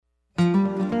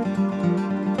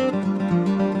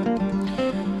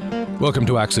Welcome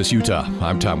to Access Utah.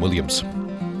 I'm Tom Williams.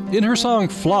 In her song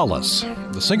Flawless,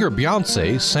 the singer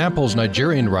Beyonce samples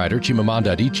Nigerian writer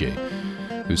Chimamanda Adichie,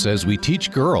 who says we teach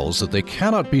girls that they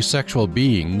cannot be sexual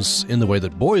beings in the way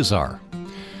that boys are.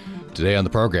 Today on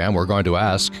the program, we're going to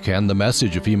ask, can the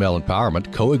message of female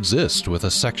empowerment coexist with a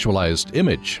sexualized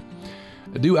image?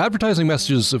 Do advertising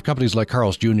messages of companies like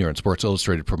Carl's Jr. and Sports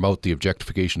Illustrated promote the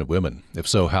objectification of women? If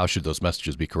so, how should those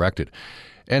messages be corrected?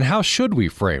 And how should we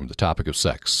frame the topic of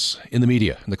sex in the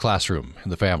media, in the classroom,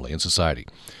 in the family, in society?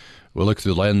 We'll look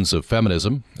through the lens of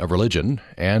feminism, of religion,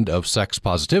 and of sex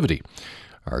positivity.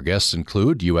 Our guests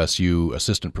include USU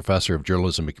Assistant Professor of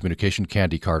Journalism and Communication,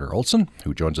 Candy Carter-Olson,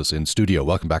 who joins us in studio.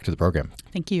 Welcome back to the program.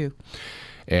 Thank you.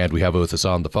 And we have with us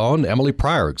on the phone Emily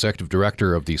Pryor, Executive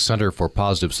Director of the Center for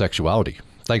Positive Sexuality.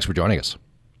 Thanks for joining us.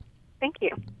 Thank you.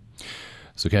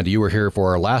 So, Candy, you were here for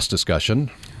our last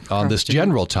discussion on this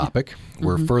general topic. Yeah.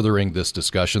 We're furthering this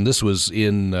discussion. This was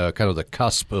in kind of the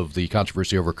cusp of the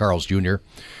controversy over Carl's Jr.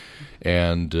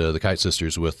 And the Kite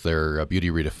Sisters, with their Beauty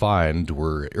Redefined,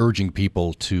 were urging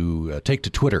people to take to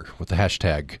Twitter with the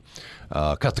hashtag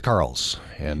Cut the Carls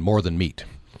and More Than Meat.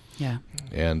 Yeah.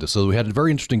 And so we had a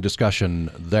very interesting discussion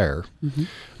there. We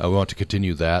want to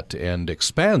continue that and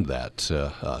expand that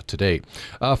today.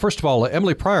 First of all,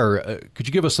 Emily Pryor, could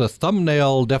you give us a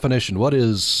thumbnail definition? What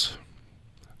is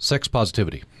sex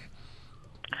positivity?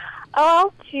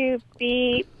 Oh, to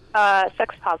be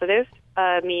sex positive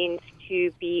means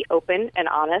to be open and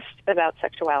honest about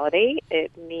sexuality.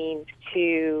 It means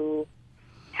to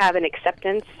have an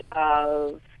acceptance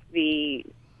of the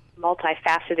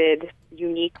multifaceted,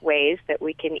 unique ways that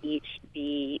we can each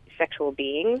be sexual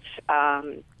beings,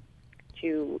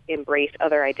 to embrace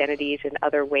other identities and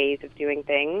other ways of doing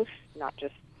things, not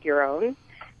just your own.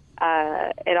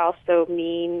 It also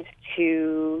means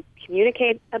to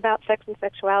communicate about sex and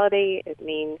sexuality. It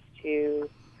means to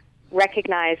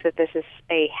recognize that this is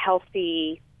a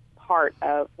healthy part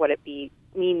of what it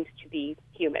means to be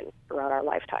human throughout our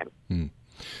lifetime.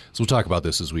 So we'll talk about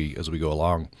this as we go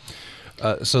along.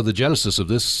 So the genesis of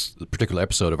this particular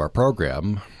episode of our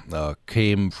program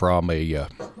came from a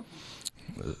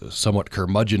somewhat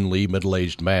curmudgeonly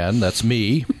middle-aged man, that's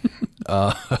me,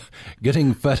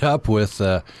 getting fed up with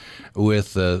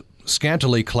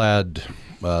scantily clad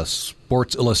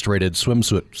Sports Illustrated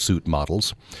swimsuit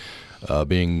models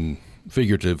being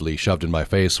figuratively shoved in my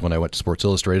face when I went to Sports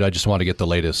Illustrated. I just want to get the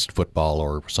latest football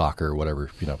or soccer or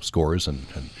whatever, scores and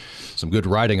some good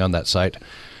writing on that site.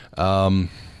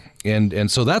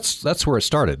 And so that's where it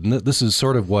started. And this is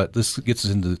sort of what this gets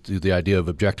us into the idea of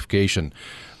objectification.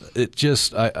 It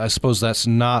just, I suppose that's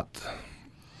not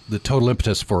the total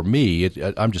impetus for me.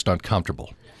 I'm just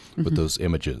uncomfortable with those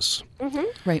images.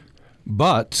 Right.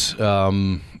 But,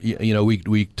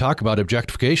 we talk about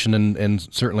objectification and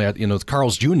certainly,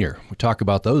 Carl's Jr., we talk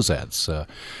about those ads.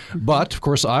 But, of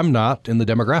course, I'm not in the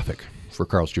demographic for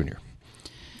Carl's Jr.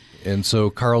 And so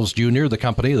Carl's Jr., the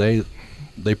company,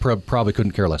 they probably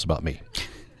couldn't care less about me.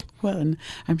 Well, and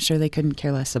I'm sure they couldn't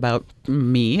care less about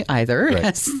me either, right,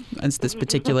 as this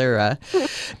particular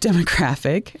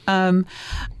demographic.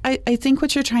 I think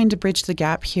what you're trying to bridge the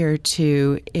gap here,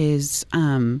 too, is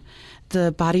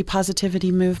the body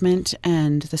positivity movement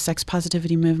and the sex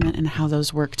positivity movement and how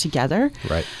those work together.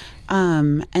 Right.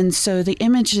 And so the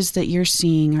images that you're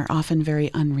seeing are often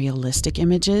very unrealistic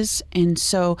images. And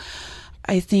so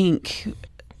I think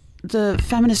the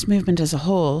feminist movement as a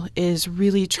whole is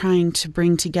really trying to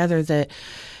bring together that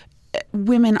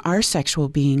women are sexual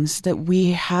beings, that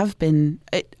we have been,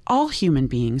 all human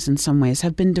beings in some ways,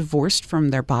 have been divorced from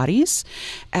their bodies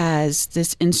as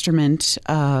this instrument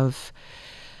of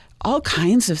all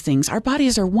kinds of things. Our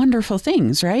bodies are wonderful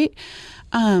things, right?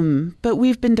 But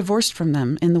we've been divorced from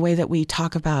them in the way that we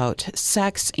talk about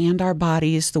sex and our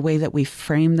bodies, the way that we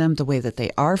frame them, the way that they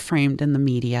are framed in the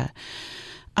media.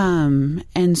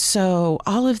 And so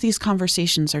all of these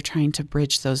conversations are trying to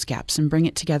bridge those gaps and bring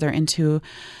it together into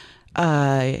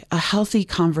a healthy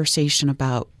conversation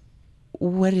about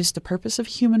what is the purpose of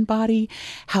human body,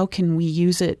 how can we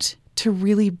use it to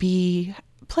really be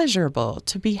pleasurable,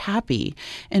 to be happy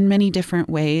in many different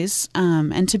ways,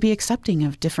 and to be accepting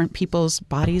of different people's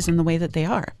bodies in the way that they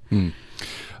are.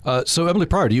 So Emily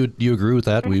Pryor, do you agree with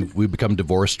that? We've become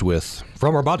divorced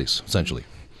from our bodies, essentially.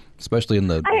 Especially in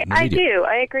the media. I do.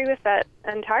 I agree with that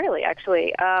entirely,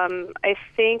 actually. I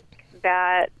think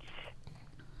that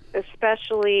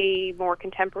especially more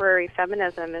contemporary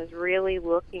feminism is really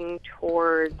looking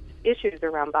towards issues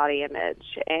around body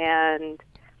image and,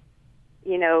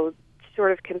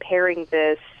 sort of comparing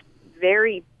this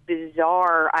very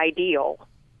bizarre ideal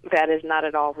that is not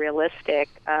at all realistic,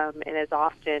 and is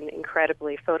often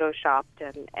incredibly photoshopped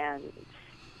and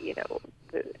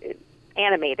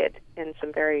animated in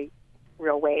some very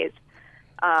real ways.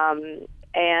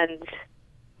 And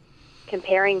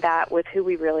comparing that with who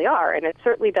we really are, and it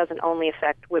certainly doesn't only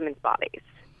affect women's bodies,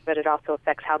 but it also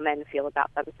affects how men feel about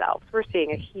themselves. We're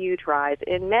seeing a huge rise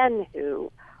in men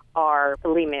who are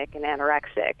bulimic and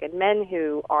anorexic, and men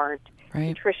who aren't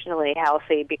nutritionally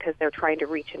healthy because they're trying to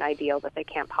reach an ideal that they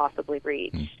can't possibly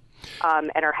reach,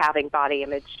 and are having body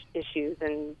image issues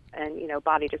and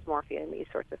body dysmorphia and these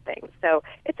sorts of things. So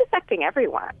it's affecting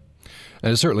everyone.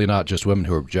 And it's certainly not just women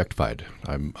who are objectified.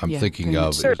 I'm thinking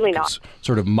of certainly not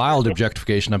sort of mild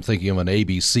objectification. I'm thinking of an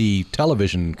ABC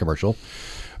television commercial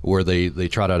where they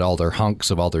trot out all their hunks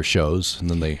of all their shows, and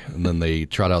then they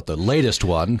trot out the latest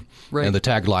one, and the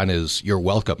tagline is "You're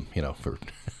welcome."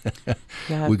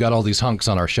 We've got all these hunks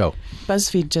on our show.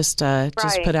 BuzzFeed just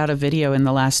put out a video in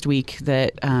the last week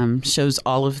that shows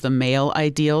all of the male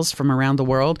ideals from around the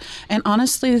world, and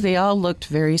honestly, they all looked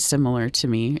very similar to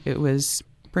me. It was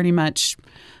pretty much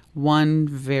one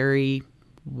very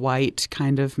white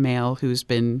kind of male who's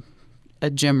been a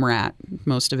gym rat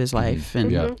most of his life,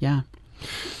 and yeah.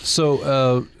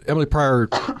 So, Emily Pryor,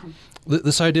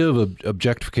 this idea of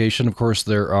objectification, of course,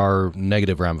 there are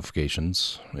negative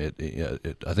ramifications. I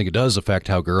think it does affect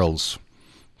how girls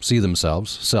see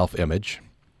themselves, self-image.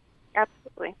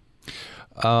 Absolutely.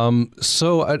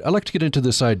 So I'd like to get into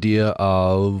this idea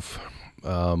of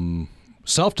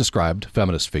self-described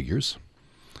feminist figures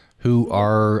who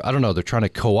are, they're trying to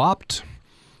co-opt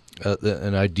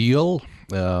an ideal.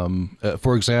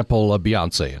 For example,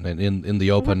 Beyonce. And in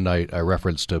the open, I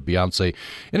referenced Beyonce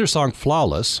in her song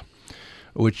Flawless,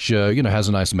 which, has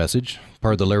a nice message.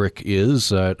 Part of the lyric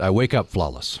is, I wake up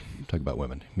flawless. Talking about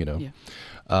women,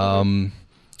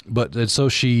 But so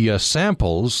she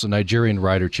samples Nigerian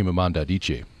writer Chimamanda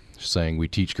Adichie, saying we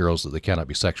teach girls that they cannot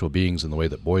be sexual beings in the way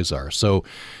that boys are. So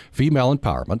female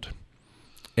empowerment.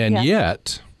 And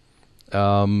yet...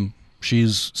 she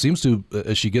seems to,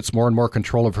 as she gets more and more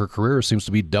control of her career, seems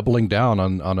to be doubling down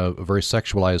on a very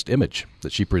sexualized image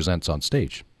that she presents on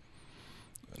stage.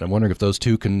 And I'm wondering if those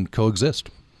two can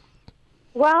coexist.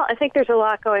 Well, I think there's a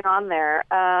lot going on there.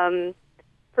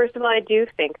 First of all, I do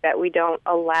think that we don't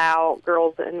allow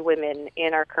girls and women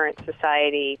in our current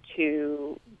society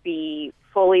to be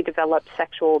fully developed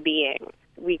sexual beings.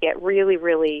 We get really,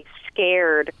 really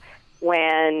scared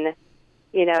when...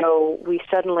 we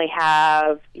suddenly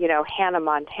have, Hannah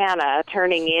Montana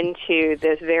turning into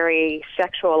this very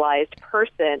sexualized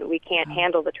person. We can't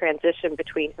handle the transition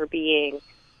between her being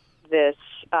this,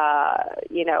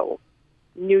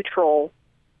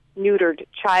 neutered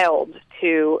child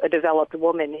to a developed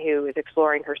woman who is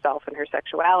exploring herself and her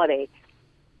sexuality.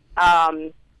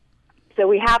 So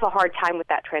we have a hard time with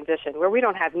that transition, where we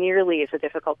don't have nearly as a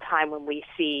difficult time when we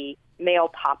see male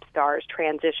pop stars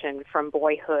transition from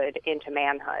boyhood into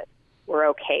manhood. We're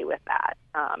okay with that.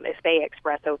 If they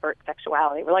express overt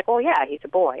sexuality, we're like, well, yeah, he's a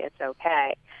boy. It's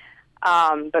okay.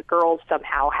 But girls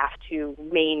somehow have to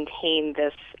maintain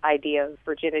this idea of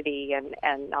virginity and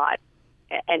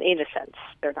innocence.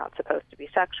 They're not supposed to be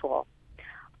sexual.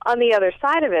 On the other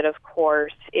side of it, of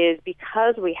course, is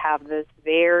because we have this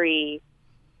very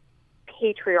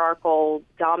patriarchal,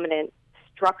 dominant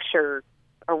structure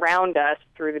around us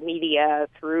through the media,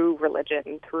 through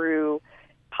religion, through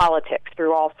politics,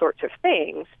 through all sorts of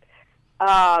things.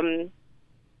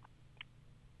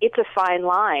 It's a fine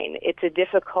line. It's a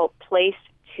difficult place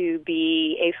to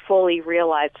be a fully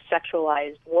realized,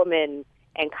 sexualized woman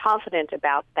and confident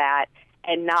about that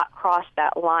and not cross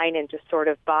that line into sort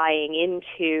of buying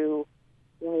into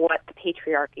what the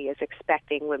patriarchy is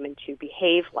expecting women to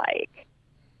behave like.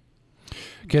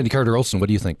 Candy Carter-Olson, what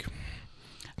do you think?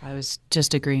 I was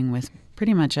just agreeing with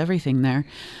pretty much everything there.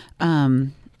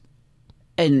 And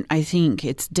I think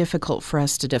it's difficult for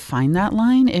us to define that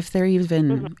line, if there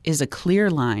even is a clear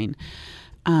line.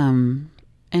 And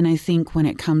I think when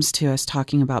it comes to us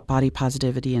talking about body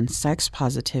positivity and sex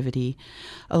positivity,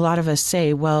 a lot of us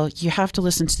say, well, you have to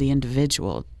listen to the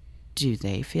individual. Do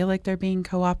they feel like they're being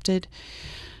co-opted?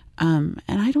 And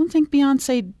I don't think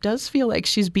Beyonce does feel like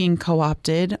she's being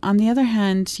co-opted. On the other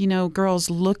hand, girls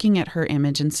looking at her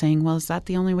image and saying, well, is that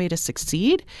the only way to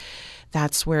succeed?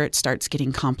 That's where it starts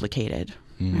getting complicated,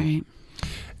 right?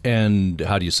 And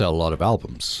how do you sell a lot of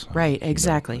albums? Right,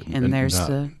 exactly. And there's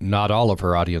not all of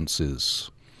her audience is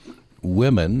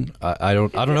women. I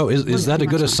don't know. Is that a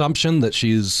good assumption that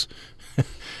she's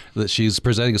that she's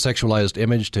presenting a sexualized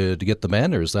image to get the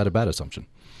men, or is that a bad assumption?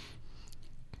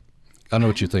 I don't know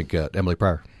what you think, Emily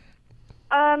Pryor.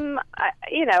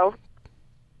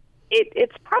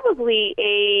 it's probably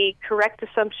a correct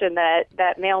assumption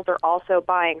that males are also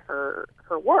buying her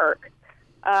work,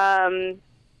 and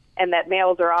that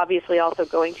males are obviously also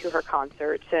going to her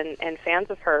concerts and fans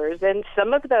of hers. And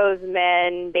some of those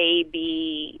men may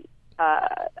be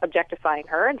objectifying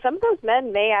her, and some of those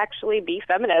men may actually be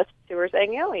feminists who are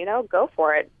saying, go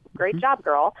for it. Great job,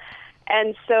 girl.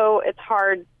 And so it's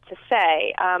hard to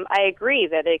say. I agree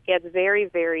that it gets very,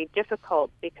 very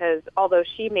difficult because although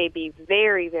she may be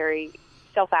very, very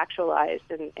self-actualized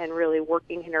and really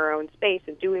working in her own space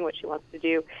and doing what she wants to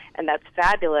do, and that's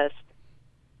fabulous,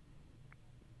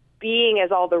 being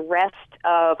as all the rest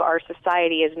of our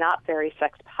society is not very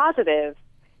sex-positive,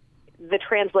 the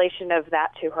translation of that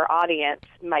to her audience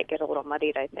might get a little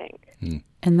muddied, I think.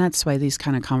 And that's why these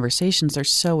kind of conversations are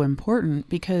so important,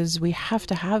 because we have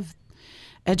to have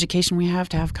education, we have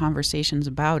to have conversations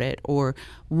about it, or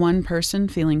one person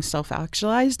feeling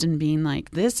self-actualized and being like,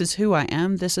 this is who I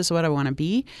am, this is what I want to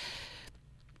be,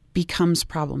 becomes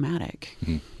problematic.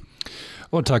 I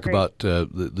want to talk about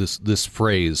this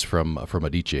phrase from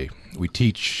Adichie. We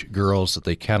teach girls that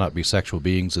they cannot be sexual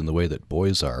beings in the way that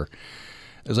boys are.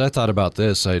 As I thought about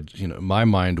this, my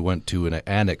mind went to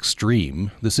an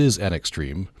extreme. This is an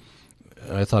extreme.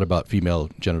 I thought about female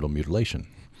genital mutilation.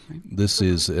 This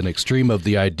is an extreme of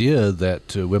the idea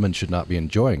that women should not be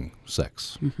enjoying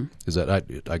sex. Is that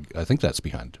I think that's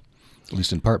behind, at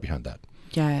least in part behind that.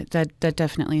 Yeah, that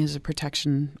definitely is a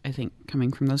protection, I think,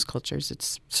 coming from those cultures.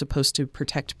 It's supposed to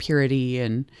protect purity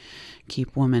and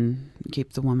keep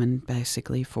the woman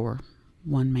basically for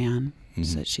one man,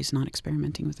 so that she's not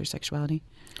experimenting with her sexuality.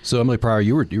 So, Emily Pryor,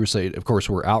 you were saying, of course,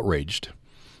 we're outraged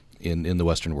in the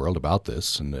Western world about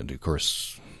this, and of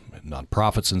course,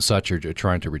 nonprofits and such are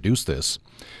trying to reduce this.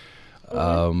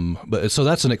 But so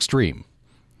that's an extreme.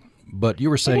 But you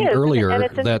were saying earlier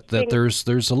that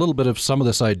there's a little bit of some of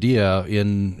this idea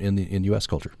in U.S.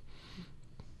 culture.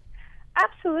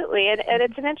 Absolutely, and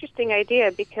it's an interesting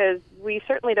idea because we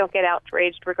certainly don't get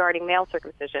outraged regarding male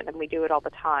circumcision, and we do it all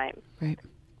the time. Right.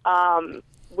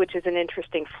 Which is an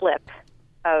interesting flip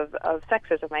of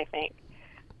sexism, I think.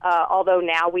 Although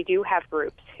now we do have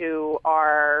groups who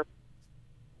are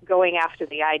going after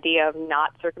the idea of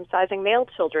not circumcising male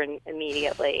children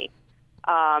immediately.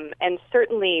 And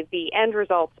certainly the end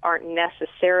results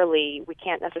we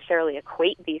can't necessarily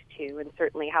equate these two, and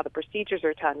certainly how the procedures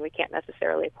are done, we can't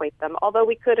necessarily equate them, although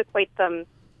we could equate them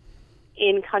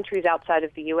in countries outside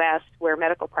of the U.S. where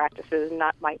medical practices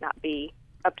might not be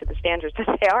up to the standards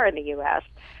that they are in the U.S.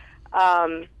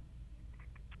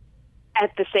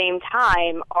 At the same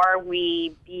time, are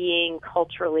we being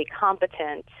culturally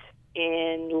competent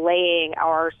in laying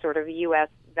our sort of U.S.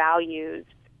 values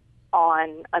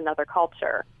on another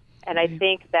culture? And I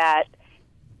think that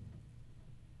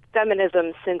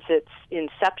feminism, since its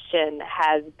inception,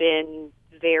 has been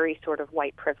very sort of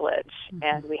white privilege,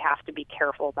 and we have to be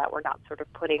careful that we're not sort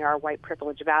of putting our white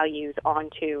privilege values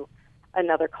onto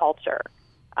another culture.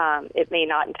 It may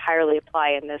not entirely apply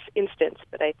in this instance,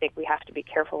 but I think we have to be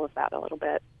careful of that a little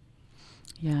bit.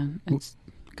 Yeah.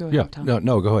 Go ahead, Tom.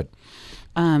 No, go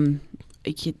ahead.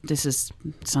 This is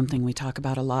something we talk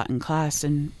about a lot in class,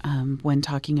 and when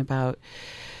talking about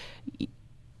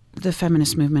the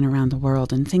feminist movement around the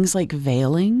world and things like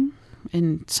veiling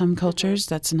in some cultures,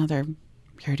 that's another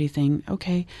purity thing.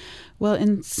 Okay, well,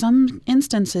 in some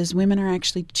instances, women are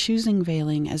actually choosing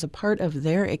veiling as a part of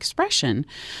their expression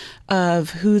of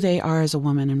who they are as a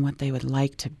woman and what they would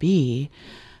like to be.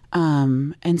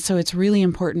 And so it's really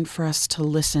important for us to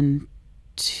listen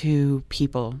to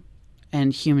people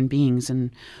and human beings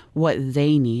and what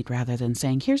they need, rather than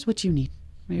saying, here's what you need.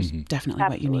 Here's definitely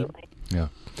what you need. Yeah.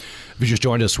 If you just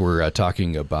joined us, we're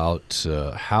talking about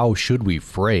how should we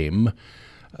frame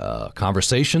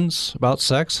conversations about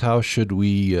sex? How should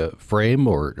we frame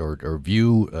or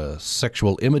view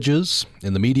sexual images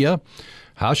in the media?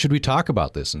 How should we talk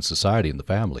about this in society, in the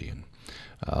family,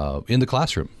 and in the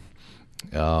classroom?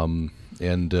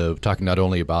 And talking not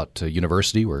only about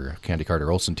university, where Candy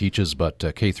Carter-Olson teaches, but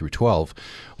K through 12.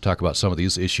 We'll talk about some of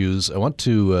these issues. I want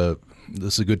to,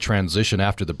 this is a good transition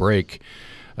after the break.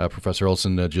 Professor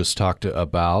Olson just talked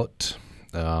about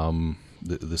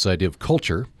this idea of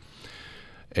culture.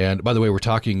 And by the way, we're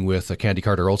talking with Candy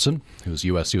Carter-Olson, who's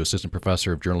USU Assistant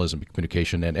Professor of Journalism and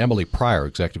Communication, and Emily Pryor,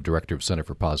 Executive Director of Center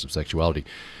for Positive Sexuality.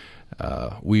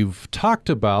 We've talked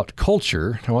about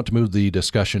culture. I want to move the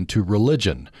discussion to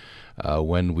religion.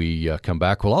 When we come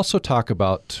back, we'll also talk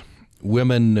about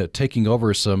women taking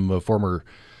over some former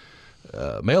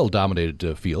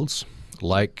male-dominated fields,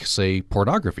 like, say,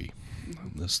 pornography.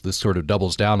 This sort of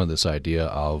doubles down on this idea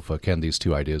of can these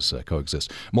two ideas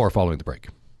coexist? More following the break.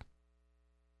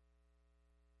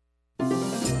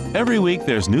 Every week,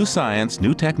 there's new science,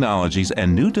 new technologies,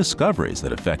 and new discoveries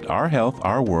that affect our health,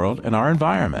 our world, and our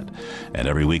environment. And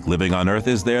every week, Living on Earth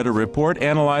is there to report,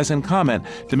 analyze, and comment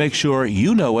to make sure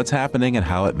you know what's happening and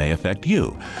how it may affect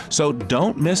you. So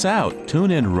don't miss out. Tune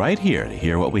in right here to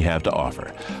hear what we have to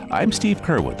offer. I'm Steve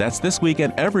Curwood. That's this week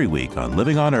and every week on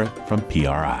Living on Earth from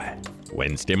PRI.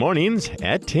 Wednesday mornings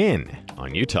at 10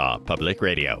 on Utah Public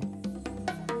Radio.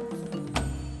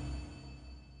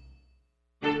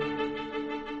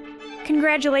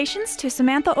 Congratulations to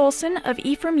Samantha Olson of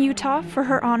Ephraim, Utah for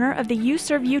her honor of the You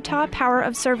Serve Utah Power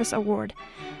of Service Award.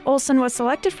 Olson was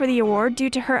selected for the award due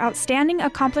to her outstanding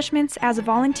accomplishments as a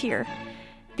volunteer.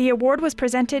 The award was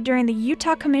presented during the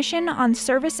Utah Commission on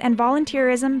Service and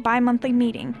Volunteerism bi-monthly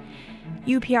meeting.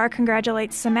 UPR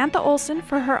congratulates Samantha Olson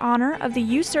for her honor of the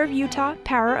You Serve Utah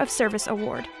Power of Service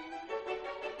Award.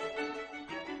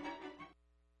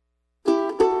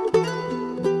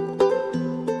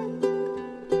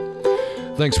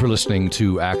 Thanks for listening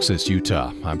to Access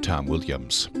Utah. I'm Tom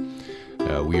Williams.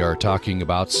 We are talking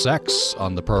about sex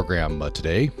on the program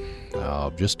today,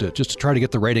 just to try to get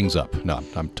the ratings up. No,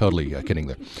 I'm totally kidding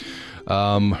there.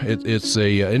 It's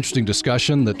a interesting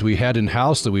discussion that we had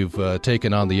in-house that we've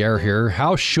taken on the air here.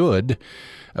 How should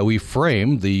we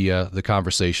frame the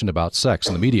conversation about sex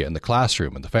in the media, in the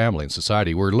classroom, in the family, in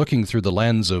society? We're looking through the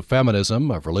lens of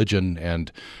feminism, of religion,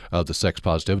 and of the sex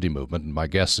positivity movement. And my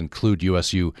guests include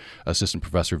USU Assistant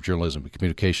Professor of Journalism and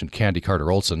Communication Candy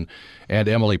Carter-Olson and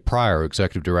Emily Pryor,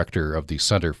 Executive Director of the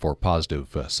Center for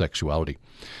Positive Sexuality.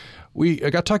 We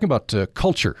got talking about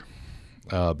culture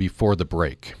before the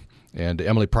break. And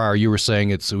Emily Pryor, you were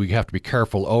saying we have to be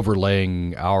careful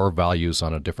overlaying our values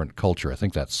on a different culture. I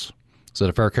think is that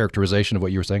a fair characterization of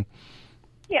what you were saying?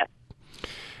 Yes.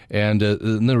 And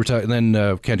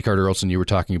then Candy Carter-Olson, you were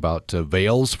talking about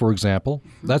veils, for example.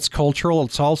 Mm-hmm. That's cultural.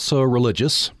 It's also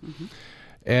religious. Mm-hmm.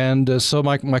 And so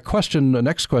my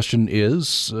next question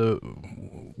is,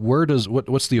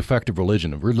 what's the effect of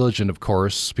religion? Religion, of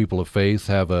course, people of faith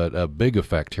have a big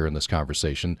effect here in this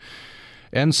conversation.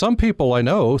 And some people I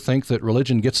know think that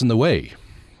religion gets in the way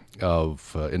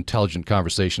of intelligent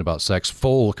conversation about sex,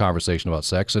 full conversation about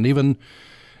sex, and even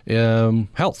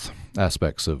health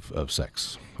aspects of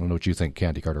sex. I don't know what you think,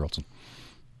 Candy Carter-Olson.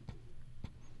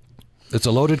 It's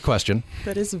a loaded question.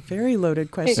 That is a very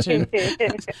loaded question,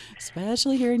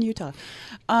 especially here in Utah.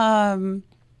 I'm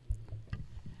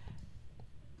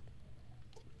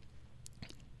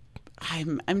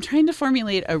trying to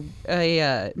formulate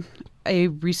a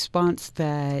response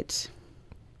that.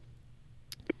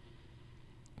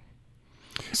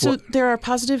 So there are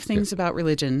positive things about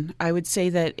religion. I would say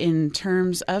that in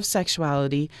terms of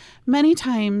sexuality, many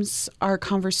times our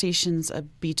conversations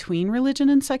between religion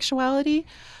and sexuality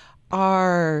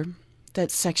are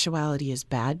that sexuality is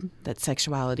bad, that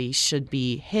sexuality should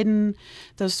be hidden,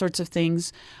 those sorts of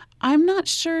things. I'm not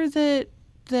sure that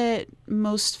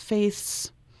most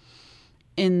faiths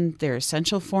in their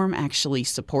essential form actually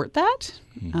support that.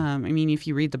 Mm-hmm. If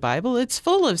you read the Bible, it's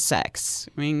full of sex.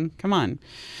 Come on.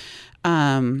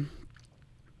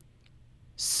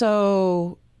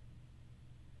 So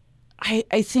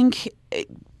I think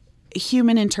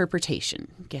human interpretation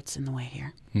gets in the way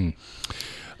here.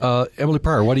 Emily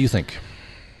Pryor, what do you think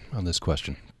on this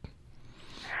question?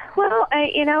 Well,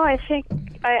 I think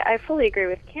I fully agree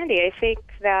with Candy. I think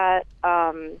that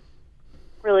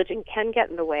religion can get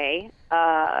in the way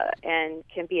and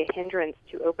can be a hindrance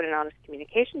to open and honest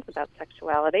communications about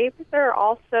sexuality. But there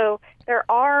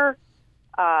are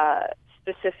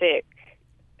specific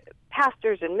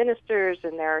pastors and ministers,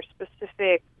 and there are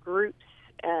specific groups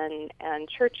and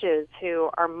churches who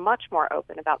are much more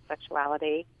open about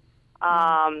sexuality.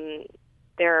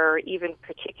 There are even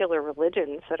particular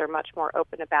religions that are much more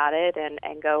open about it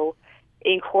and go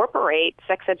incorporate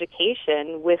sex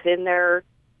education within their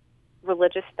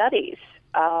religious studies.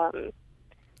 And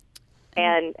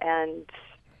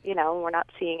we're not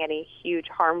seeing any huge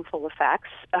harmful effects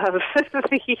of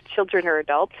the children or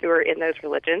adults who are in those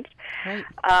religions. Right.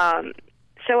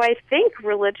 So I think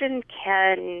religion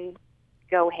can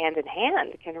go hand in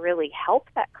hand, can really help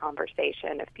that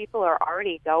conversation. If people are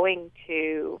already going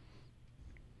to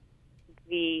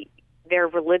their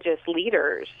religious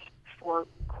leaders for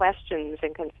questions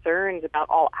and concerns about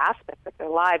all aspects of their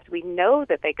lives, we know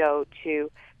that they go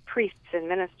to priests and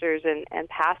ministers and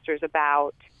pastors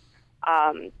about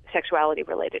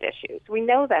sexuality-related issues. We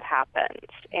know that happens,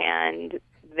 and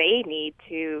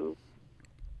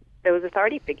those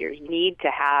authority figures need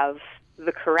to have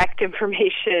the correct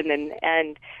information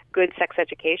and good sex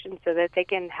education so that they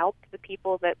can help the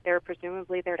people that they're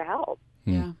presumably there to help.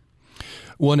 Yeah.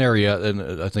 One area,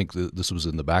 and I think this was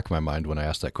in the back of my mind when I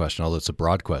asked that question, although it's a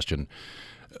broad question,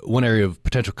 one area of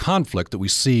potential conflict that we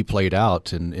see played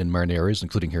out in many areas,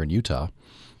 including here in Utah,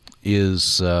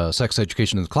 is sex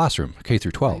education in the classroom, K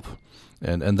through 12.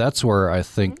 And that's where I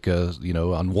think,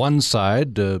 on one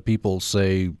side, people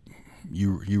say,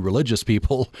 you religious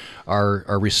people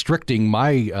are restricting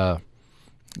my,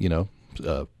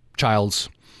 child's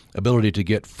ability to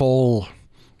get full,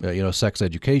 sex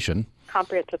education.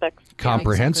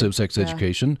 Comprehensive sex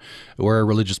education, where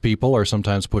religious people are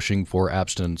sometimes pushing for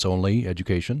abstinence-only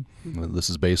education. Mm-hmm. This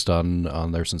is based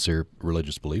on their sincere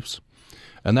religious beliefs.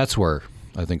 And that's where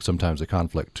I think sometimes a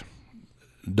conflict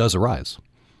does arise.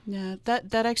 Yeah,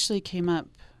 that actually came up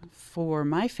for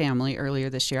my family earlier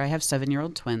this year. I have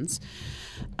 7-year-old twins.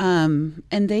 And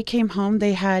they came home.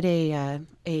 They had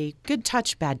a good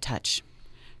touch, bad touch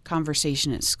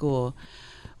conversation at school,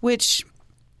 which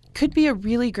could be a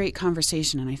really great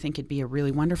conversation, and I think it'd be a really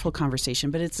wonderful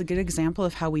conversation, but it's a good example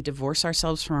of how we divorce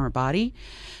ourselves from our body,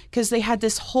 because they had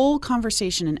this whole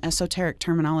conversation in esoteric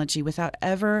terminology without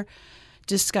ever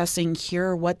discussing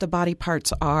here are what the body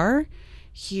parts are,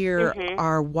 here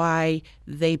are why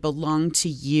they belong to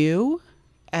you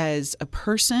as a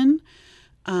person.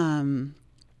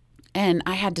 And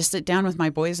I had to sit down with my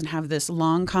boys and have this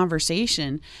long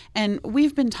conversation. And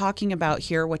we've been talking about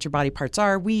here what your body parts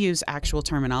are. We use actual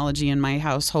terminology in my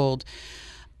household.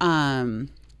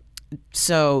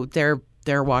 So they're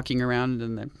walking around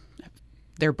and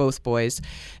they're both boys.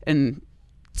 And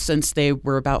since they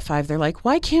were about 5, they're like,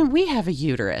 why can't we have a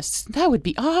uterus? That would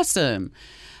be awesome.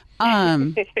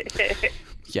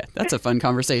 Yeah, that's a fun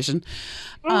conversation.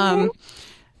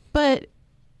 But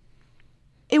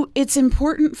it's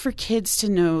important for kids to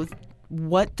know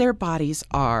what their bodies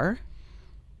are,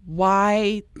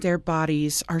 why their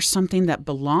bodies are something that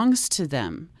belongs to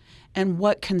them, and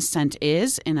what consent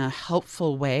is in a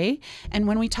helpful way. And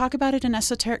when we talk about it in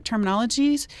esoteric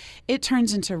terminologies, it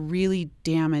turns into really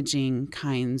damaging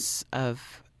kinds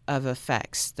of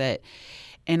effects that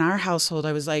in our household,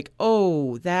 I was like,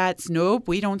 oh, nope,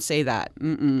 we don't say that.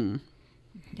 Mm-mm.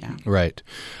 Yeah. Right.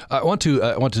 I want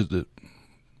to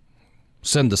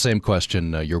send the same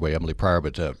question your way, Emily Pryor,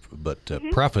 but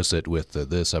preface it with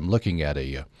this. I'm looking at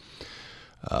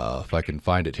if I can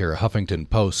find it here, a Huffington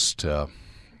Post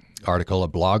article, a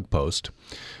blog post,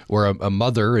 where a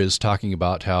mother is talking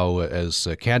about how, as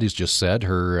Candy's just said,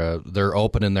 they're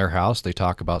open in their house. They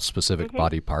talk about specific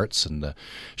body parts, and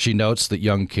she notes that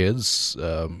young kids,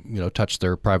 touch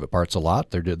their private parts a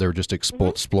lot. They're just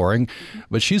exploring.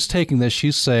 But she's taking this.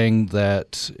 She's saying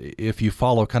that if you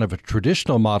follow kind of a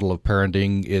traditional model of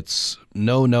parenting, it's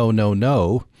no, no, no,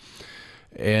 no,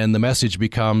 and the message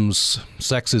becomes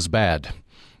sex is bad.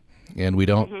 And we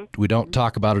don't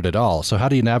talk about it at all. So how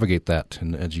do you navigate that,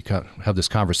 and as you have this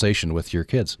conversation with your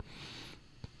kids?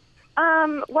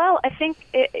 Well, I think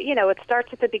it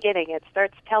starts at the beginning. It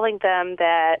starts telling them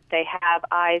that they have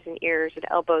eyes and ears and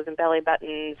elbows and belly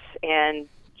buttons and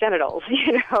genitals.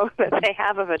 That they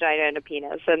have a vagina and a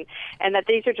penis, and that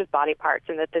these are just body parts,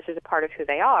 and that this is a part of who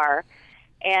they are.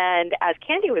 And as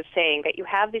Candy was saying, that you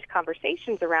have these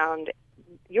conversations around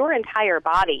your entire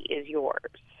body is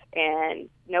yours. And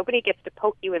nobody gets to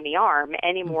poke you in the arm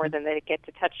any more than they get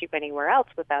to touch you anywhere else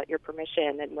without your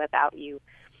permission and without you,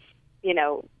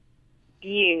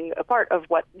 being a part of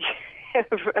what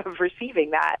of receiving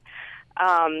that.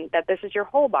 That this is your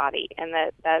whole body and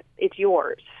that it's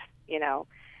yours. And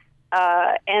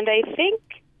I think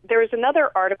there was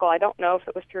another article. I don't know if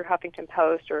it was through Huffington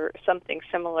Post or something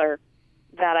similar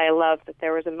that I loved. That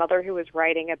there was a mother who was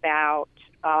writing about.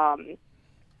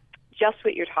 Just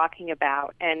what you're talking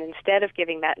about, and instead of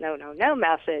giving that no, no, no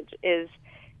message, is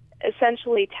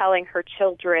essentially telling her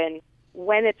children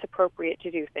when it's appropriate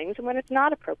to do things and when it's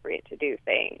not appropriate to do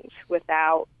things,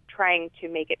 without trying to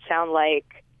make it sound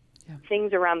like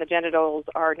things around the genitals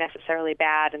are necessarily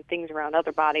bad and things around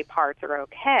other body parts are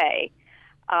okay.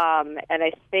 And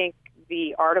I think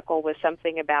the article was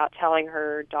something about telling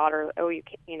her daughter, "Oh,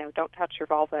 don't touch your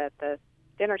vulva at the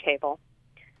dinner table,"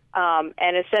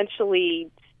 and essentially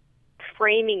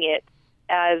framing it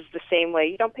as the same way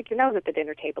you don't pick your nose at the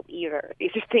dinner table either.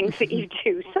 These are things that you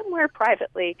do somewhere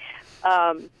privately,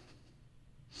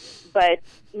 but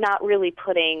not really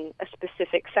putting a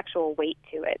specific sexual weight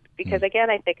to it. Because again,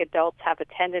 I think adults have a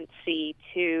tendency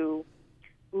to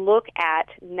look at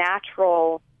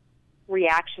natural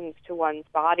reactions to one's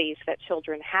bodies that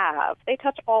children have. They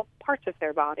touch all parts of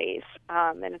their bodies,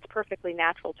 and it's perfectly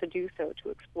natural to do so,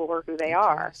 to explore who they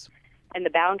are and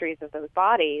the boundaries of those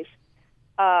bodies.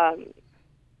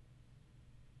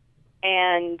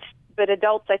 But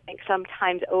adults, I think,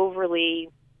 sometimes overly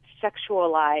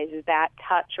sexualize that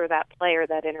touch or that play or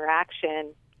that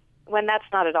interaction when that's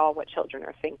not at all what children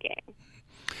are thinking.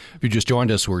 If you just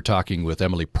joined us, we're talking with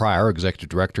Emily Pryor, Executive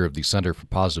Director of the Center for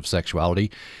Positive Sexuality,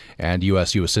 and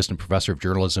USU Assistant Professor of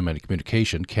Journalism and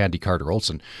Communication, Candy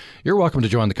Carter-Olson. You're welcome to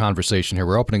join the conversation here.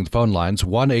 We're opening the phone lines,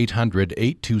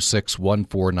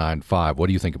 1-800-826-1495. What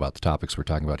do you think about the topics we're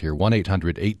talking about here?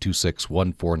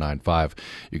 1-800-826-1495.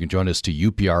 You can join us to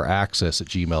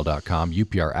upraccess@gmail.com,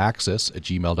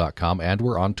 upraccess@gmail.com, and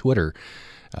we're on Twitter.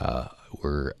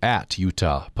 We're at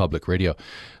Utah Public Radio.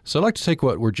 So I'd like to take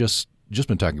what we're just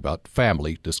been talking about,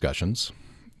 family discussions,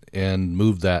 and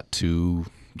move that to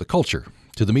the culture,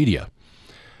 to the media.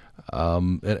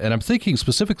 And I'm thinking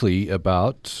specifically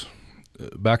about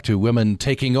back to women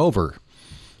taking over,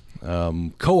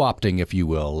 co-opting, if you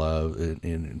will, in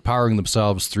empowering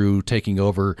themselves through taking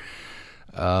over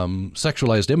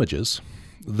sexualized images.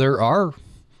 There are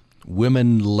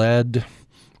women-led,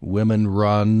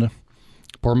 women-run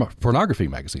pornography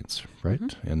magazines, right?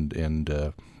 And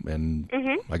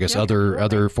I guess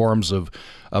other forms of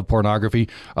pornography.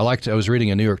 I was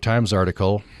reading a New York Times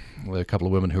article with a couple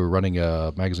of women who were running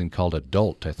a magazine called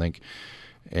Adult, I think.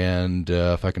 And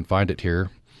if I can find it here,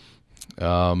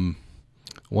 one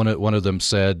of them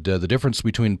said the difference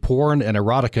between porn and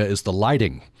erotica is the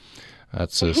lighting.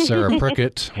 That's Sarah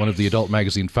Prickett, one of the Adult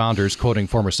magazine founders, quoting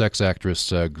former sex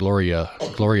actress Gloria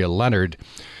Leonard.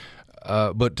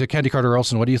 But to Candy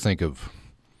Carter-Olson, what do you think of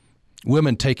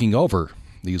women taking over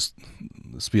this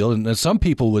field? And some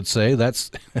people would say that's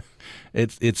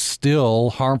it's still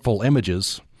harmful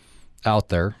images out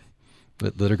there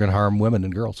that are going to harm women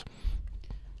and girls.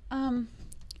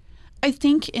 I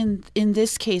think in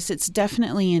this case, it's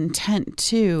definitely intent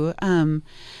too.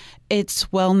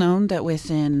 It's well known that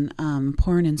within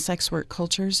porn and sex work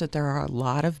cultures that there are a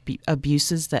lot of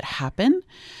abuses that happen.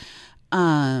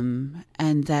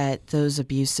 And that those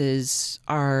abuses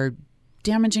are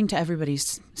damaging to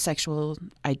everybody's sexual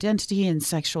identity and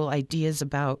sexual ideas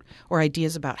about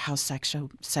how sex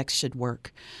should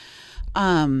work.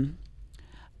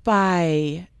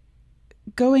 By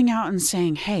going out and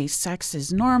saying, hey, sex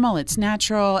is normal, it's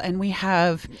natural, and we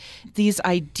have these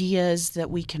ideas that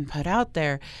we can put out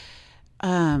there,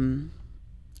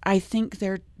 I think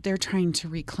they're trying to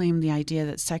reclaim the idea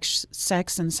that sex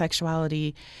and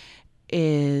sexuality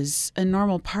is a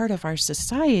normal part of our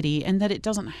society and that it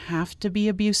doesn't have to be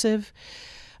abusive.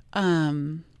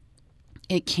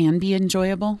 It can be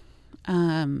enjoyable.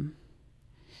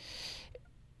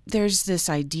 There's this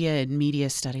idea in media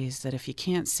studies that if you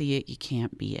can't see it, you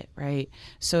can't be it, right?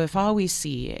 So if all we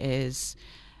see is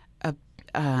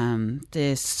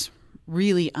this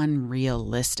really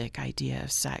unrealistic idea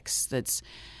of sex that's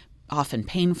often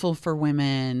painful for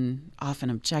women, often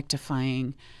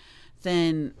objectifying,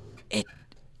 then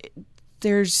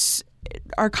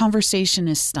our conversation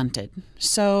is stunted.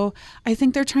 So I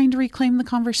think they're trying to reclaim the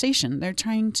conversation. They're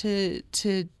trying to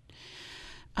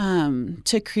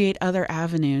create other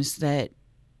avenues that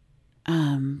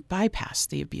bypass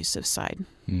the abusive side.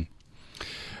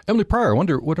 Emily Pryor, I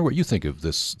wonder what you think of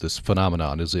this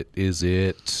phenomenon. Is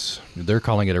it they're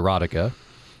calling it erotica?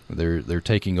 They're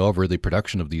taking over the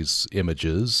production of these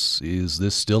images. Is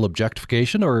this still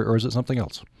objectification, or is it something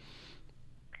else?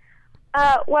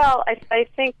 Well, I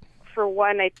think, for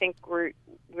one, we're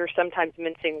sometimes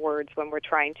mincing words when we're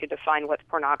trying to define what's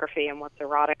pornography and what's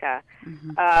erotica.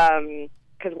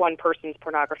 Because one person's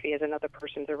pornography is another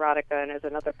person's erotica and is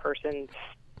another person's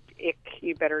ick.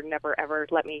 You better never, ever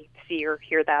let me see or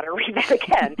hear that or read that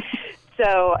again.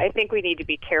 So I think we need to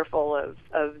be careful of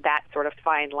that sort of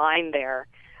fine line there.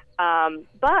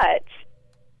 But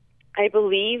I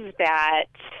believe that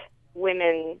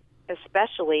women,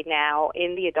 especially now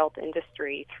in the adult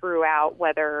industry, throughout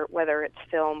whether it's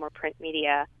film or print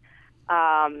media,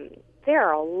 there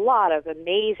are a lot of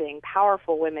amazing,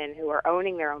 powerful women who are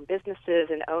owning their own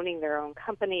businesses and owning their own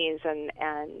companies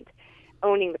and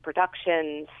owning the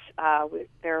productions.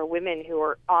 There are women who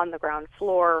are on the ground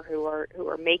floor who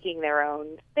are making their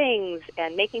own things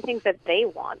and making things that they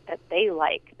want, that they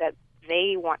like, that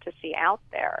they want to see out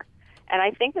there. And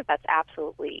I think that that's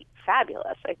absolutely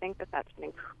fabulous. I think that that's an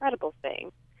incredible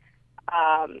thing.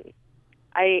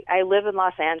 I live in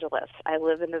Los Angeles. I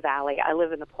live in the Valley. I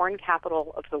live in the porn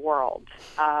capital of the world.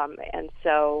 And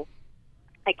so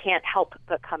I can't help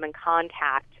but come in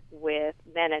contact with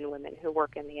men and women who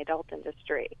work in the adult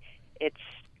industry. It's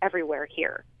everywhere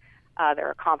here. There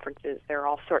are conferences. There are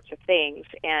all sorts of things.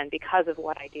 And because of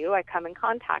what I do, I come in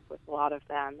contact with a lot of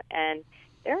them. And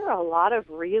there are a lot of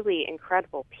really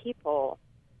incredible people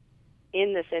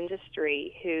in this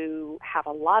industry who have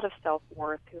a lot of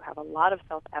self-worth, who have a lot of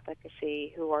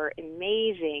self-efficacy, who are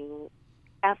amazing,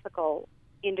 ethical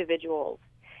individuals,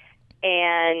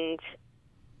 and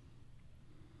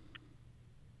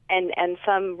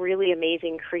some really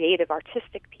amazing, creative,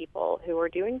 artistic people who are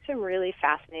doing some really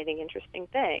fascinating, interesting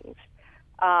things.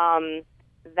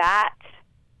 That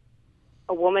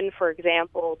a woman, for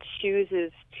example,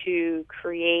 chooses to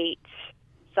create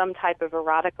some type of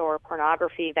erotica or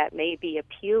pornography that may be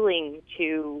appealing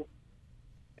to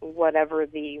whatever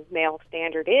the male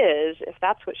standard is, if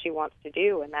that's what she wants to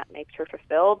do and that makes her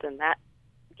fulfilled and that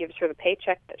gives her the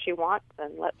paycheck that she wants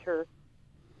and lets her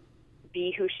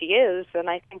be who she is, then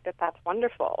I think that that's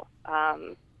wonderful.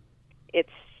 It's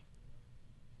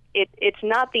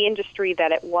not the industry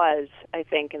that it was, I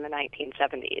think, in the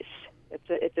 1970s.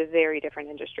 It's a very different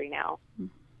industry now.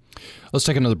 Let's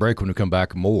take another break. When we come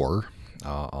back, more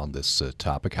on this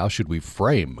topic. How should we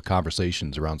frame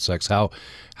conversations around sex? How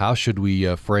should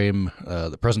we frame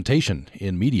the presentation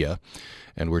in media?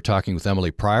 And we're talking with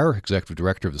Emily Pryor, Executive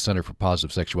Director of the Center for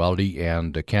Positive Sexuality,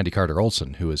 and Candy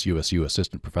Carter-Olson, who is USU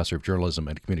Assistant Professor of Journalism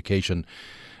and Communication.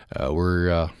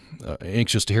 We're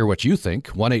anxious to hear what you think.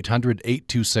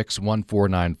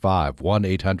 1-800-826-1495,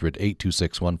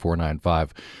 1-800-826-1495,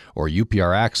 or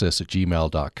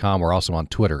upraccess@gmail.com. We're also on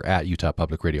Twitter at Utah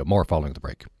Public Radio. More following the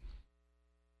break.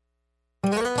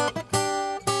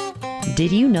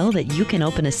 Did you know that you can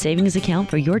open a savings account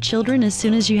for your children as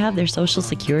soon as you have their Social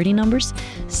Security numbers?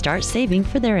 Start saving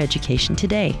for their education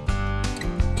today.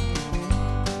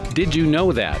 Did You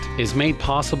Know That is made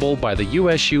possible by the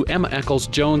USU Emma Eccles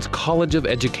Jones College of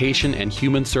Education and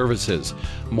Human Services.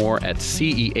 More at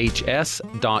cehs.usu.edu.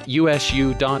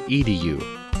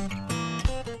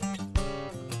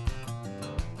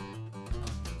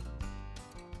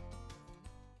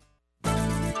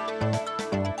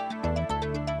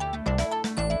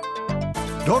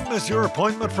 Don't miss your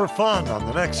appointment for fun on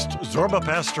the next Zorba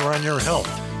Pastor on Your Health.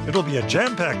 It'll be a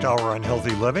jam-packed hour on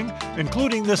healthy living,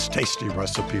 including this tasty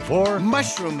recipe for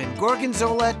mushroom and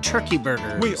gorgonzola turkey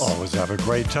burgers. We always have a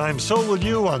great time. So will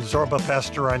you on Zorba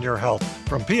Pastor on Your Health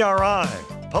from PRI,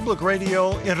 Public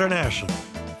Radio International.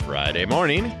 Friday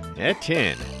morning at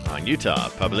 10 on Utah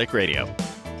Public Radio.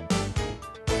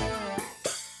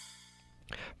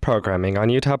 Programming on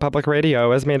Utah Public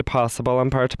Radio is made possible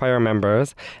in part by our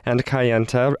members and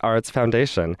Kayenta Arts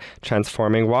Foundation,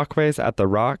 transforming walkways at the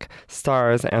Rock,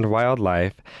 Stars, and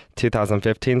Wildlife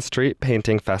 2015 Street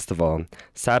Painting Festival.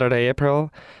 Saturday,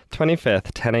 April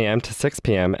 25th, 10 a.m. to 6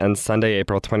 p.m., and Sunday,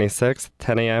 April 26th,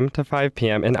 10 a.m. to 5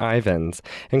 p.m. in Ivins.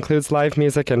 Includes live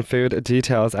music and food.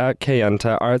 Details at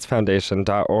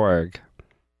kayentaartsfoundation.org.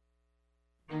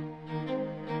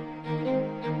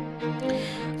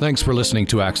 Thanks for listening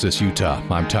to Access Utah.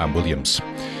 I'm Tom Williams.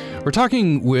 We're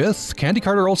talking with Candy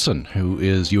Carter-Olson, who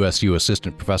is USU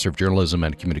Assistant Professor of Journalism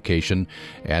and Communication,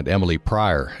 and Emily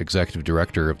Pryor, Executive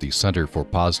Director of the Center for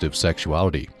Positive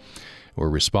Sexuality. We're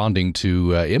responding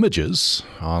to images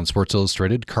on Sports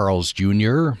Illustrated, Carl's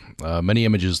Jr., many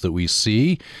images that we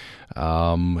see,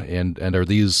 and are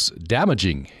these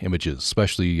damaging images,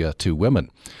 especially to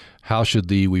women? How should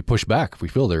we push back if we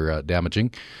feel they're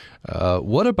damaging?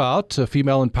 What about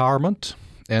female empowerment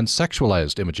and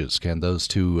sexualized images? Can those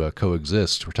two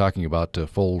coexist? We're talking about a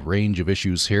full range of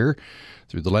issues here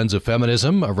through the lens of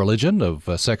feminism, of religion, of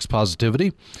sex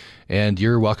positivity. And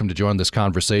you're welcome to join this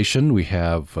conversation. We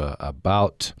have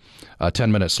about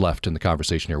 10 minutes left in the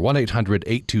conversation here.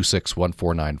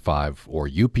 1-800-826-1495 or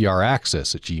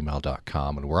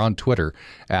upraccess@gmail.com. And we're on Twitter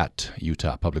at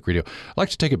Utah Public Radio. I'd like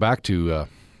to take it back to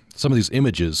some of these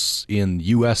images in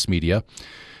U.S. media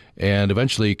and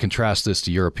eventually contrast this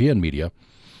to European media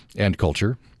and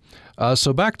culture.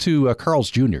 So back to Carl's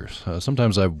Jr.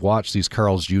 Sometimes I've watched these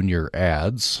Carl's Jr.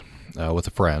 ads with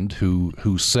a friend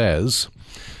who says,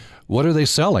 what are they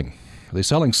selling? Are they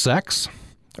selling sex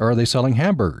or are they selling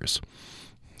hamburgers?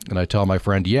 And I tell my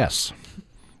friend, yes.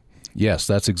 Yes,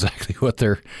 that's exactly what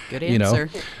they're, Good answer.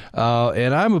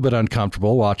 And I'm a bit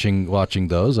uncomfortable watching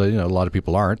those. A lot of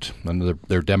people aren't. And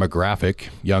they're demographic,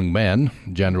 young men.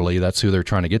 Generally, that's who they're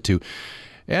trying to get to.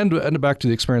 And back to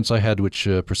the experience I had, which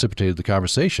precipitated the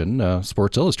conversation,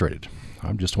 Sports Illustrated.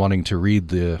 I'm just wanting to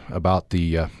read about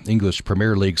the English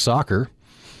Premier League soccer.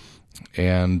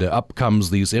 And up comes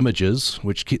these images,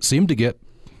 which seem to get,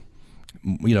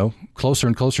 closer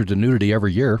and closer to nudity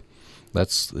every year.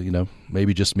 That's,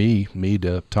 maybe just me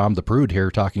to Tom the Prude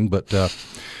here talking. But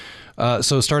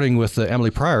so starting with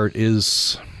Emily Pryor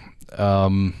is,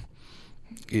 I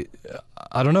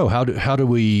don't know, how do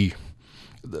we,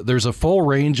 there's a full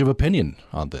range of opinion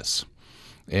on this.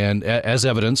 And as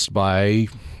evidenced by,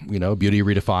 Beauty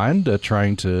Redefined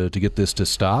trying to get this to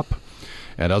stop,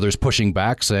 and others pushing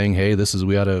back, saying, hey,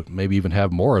 we ought to maybe even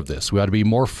have more of this. We ought to be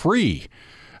more free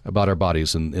about our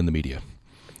bodies in the media.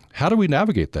 How do we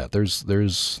navigate that?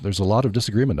 There's a lot of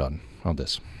disagreement on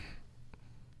this.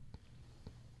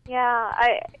 Yeah,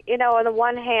 on the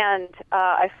one hand,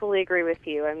 I fully agree with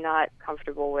you. I'm not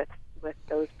comfortable with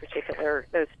those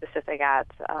specific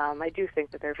ads. I do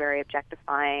think that they're very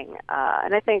objectifying.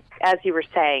 And I think, as you were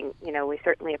saying, we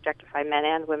certainly objectify men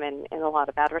and women in a lot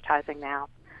of advertising now.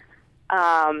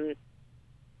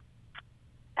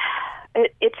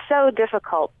 It's so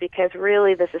difficult because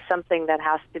really this is something that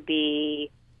has to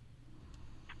be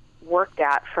worked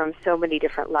at from so many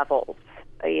different levels.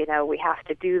 We have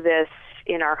to do this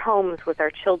in our homes with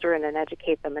our children and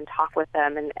educate them and talk with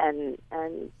them and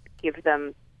give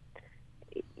them,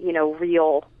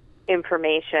 real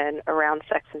information around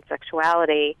sex and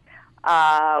sexuality.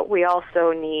 We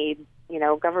also need,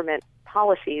 government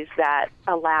policies that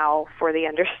allow for the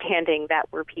understanding that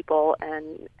we're people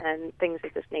and things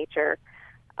of this nature.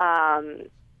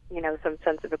 Some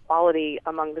sense of equality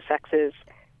among the sexes.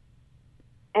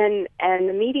 And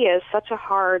the media is such a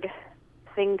hard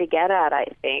thing to get at, I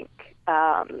think.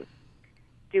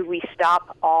 Do we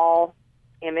stop all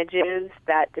images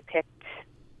that depict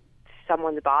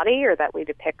someone's body or that we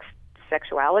depict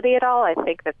sexuality at all? I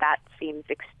think that seems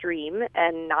extreme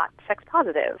and not sex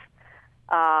positive.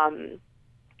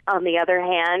 On the other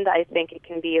hand, I think it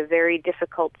can be a very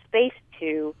difficult space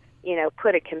to,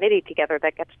 put a committee together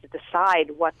that gets to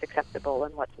decide what's acceptable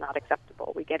and what's not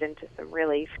acceptable. We get into some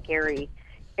really scary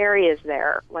areas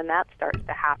there when that starts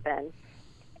to happen.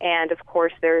 And, of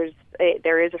course, there is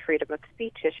a freedom of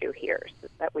speech issue here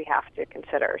that we have to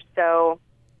consider. So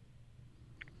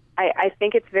I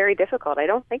think it's very difficult. I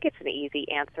don't think it's an easy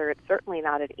answer. It's certainly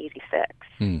not an easy fix.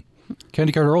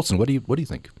 Candy Carter-Olson, what do you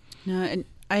think? No, and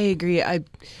I agree.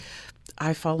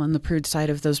 I fall on the prude side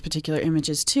of those particular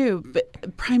images too,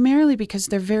 but primarily because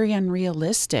they're very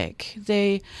unrealistic.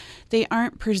 They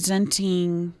aren't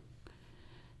presenting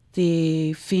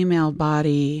the female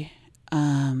body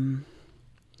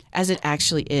as it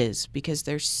actually is, because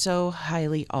they're so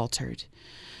highly altered.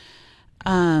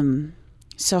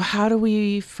 So how do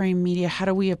we frame media? How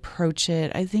do we approach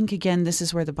it? I think, again, this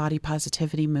is where the body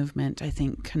positivity movement, I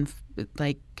think,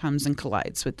 comes and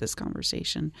collides with this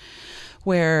conversation,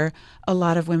 where a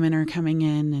lot of women are coming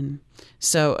in. And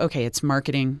so, okay, it's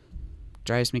marketing.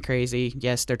 Drives me crazy.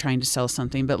 Yes, they're trying to sell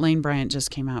something. But Lane Bryant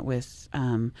just came out with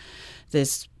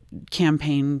this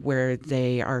campaign where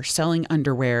they are selling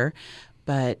underwear,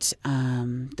 but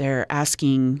they're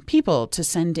asking people to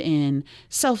send in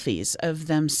selfies of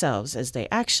themselves as they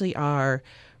actually are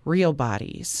real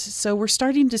bodies. So we're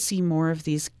starting to see more of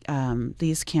these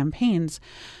campaigns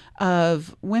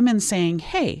of women saying,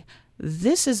 hey,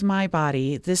 this is my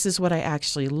body. This is what I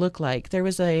actually look like. There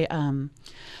was an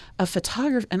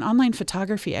online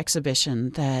photography exhibition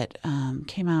that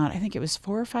came out, I think it was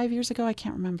 4 or 5 years ago. I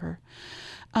can't remember.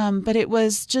 But it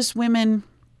was just women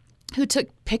who took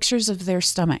pictures of their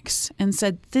stomachs and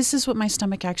said, this is what my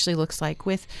stomach actually looks like,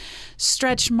 with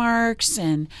stretch marks.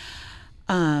 And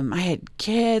I had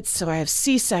kids, so I have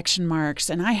C-section marks,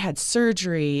 and I had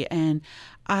surgery, and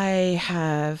I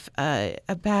have a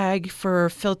bag for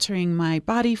filtering my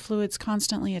body fluids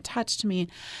constantly attached to me.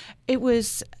 It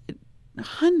was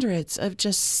hundreds of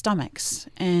just stomachs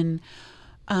and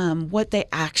what they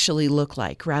actually look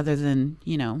like, rather than,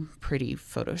 pretty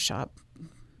Photoshop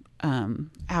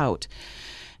out.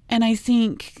 And I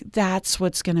think that's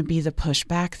what's going to be the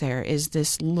pushback there, is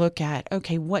this look at,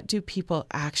 okay, what do people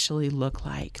actually look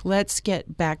like? Let's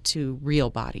get back to real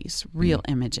bodies, real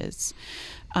images.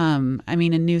 A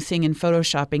new thing in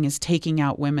Photoshopping is taking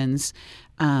out women's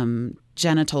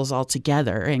genitals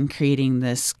altogether and creating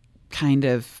this kind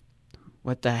of,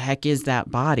 what the heck is that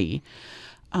body?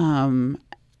 And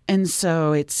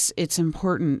so it's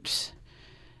important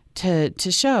to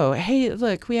show, hey,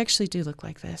 look, we actually do look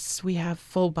like this. We have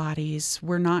full bodies.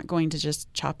 We're not going to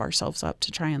just chop ourselves up to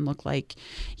try and look like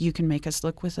you can make us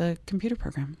look with a computer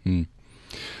program.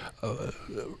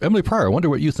 Emily Pryor, I wonder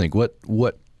what you think.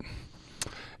 What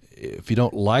if you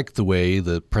don't like the way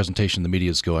the presentation of the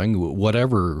media is going,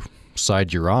 whatever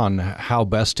side you're on, how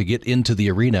best to get into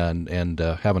the arena and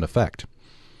have an effect?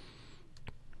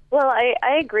 Well,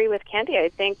 I agree with Candy. I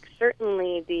think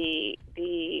certainly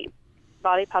the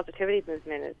body positivity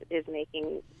movement is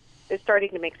starting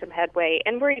to make some headway,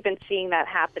 and we're even seeing that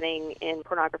happening in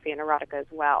pornography and erotica as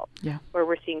well. Yeah. Where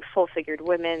we're seeing full-figured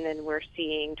women, and we're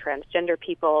seeing transgender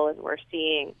people, and we're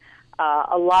seeing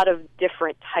a lot of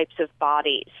different types of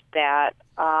bodies that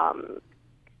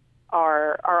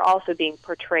are also being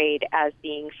portrayed as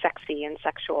being sexy and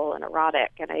sexual and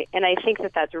erotic, and I think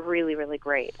that that's really, really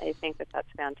great. I think that that's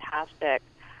fantastic.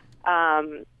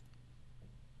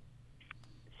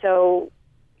 So,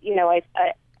 you know,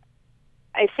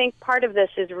 I think part of this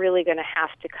is really going to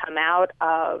have to come out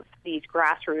of these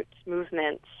grassroots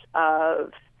movements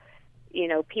of, you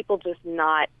know, people just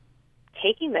not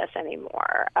taking this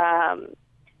anymore.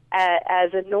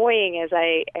 As annoying as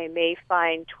I may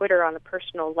find Twitter on a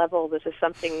personal level, this is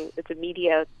something, it's a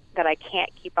media that I can't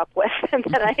keep up with and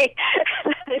that I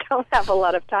don't have a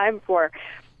lot of time for.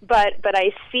 But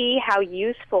I see how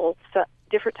useful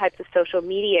different types of social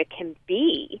media can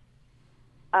be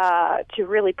to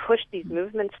really push these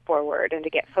movements forward and to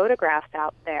get photographs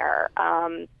out there.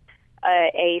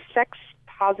 A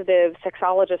sex-positive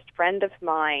sexologist friend of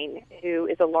mine who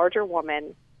is a larger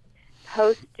woman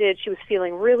posted, she was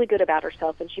feeling really good about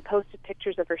herself, and she posted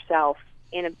pictures of herself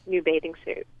in a new bathing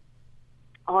suit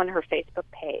on her Facebook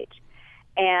page.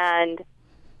 And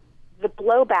the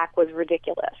blowback was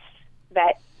ridiculous.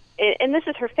 And this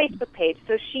is her Facebook page,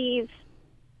 so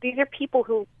these are people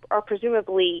who are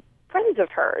presumably friends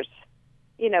of hers,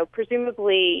 you know,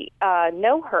 presumably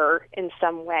know her in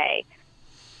some way,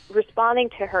 responding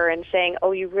to her and saying,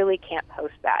 "Oh, you really can't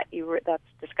post that. That's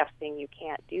disgusting. You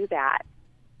can't do that."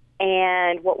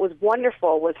 And what was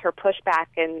wonderful was her pushback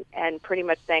and pretty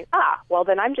much saying, well,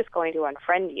 then I'm just going to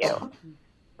unfriend you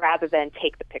rather than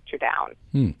take the picture down.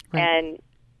 Right.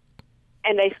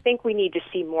 And I think we need to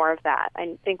see more of that.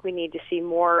 I think we need to see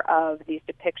more of these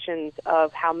depictions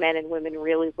of how men and women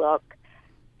really look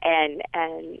and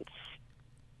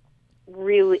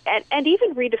really and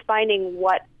even redefining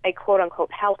what a quote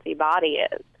unquote healthy body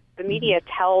is. The media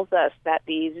tells us that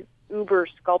these uber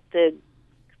sculpted,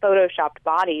 photoshopped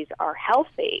bodies are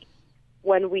healthy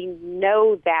when we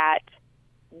know that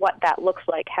what that looks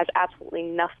like has absolutely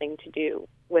nothing to do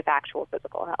with actual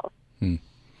physical health. I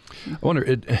wonder,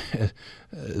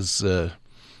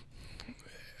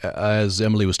 as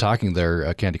Emily was talking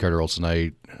there, Candy Carter-Olson,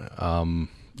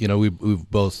 you know, you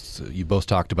both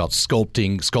talked about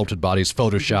sculpted bodies,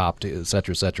 photoshopped, et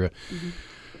cetera, et cetera.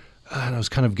 And I was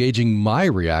kind of gauging my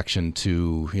reaction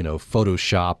to, you know,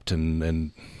 photoshopped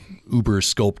and uber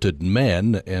sculpted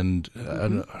men, and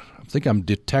I think I'm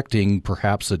detecting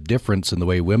perhaps a difference in the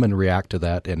way women react to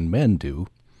that and men do.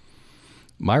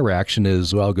 My reaction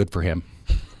is, well, good for him.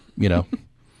 You know,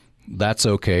 that's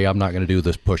okay. I'm not going to do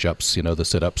the push-ups, you know, the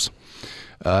sit-ups.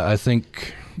 I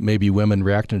think maybe women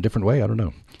react in a different way. I don't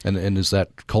know. And is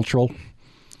that cultural?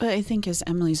 I think, as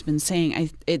Emily's been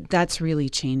saying, that's really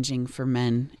changing for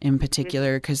men in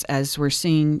particular, because as we're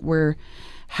seeing, we're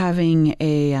having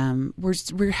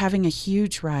a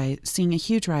huge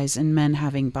rise in men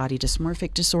having body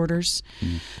dysmorphic disorders,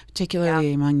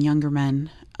 particularly among younger men.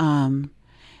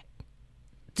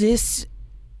 This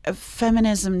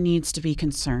feminism needs to be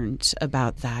concerned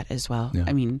about that as well. Yeah.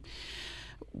 I mean,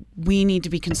 we need to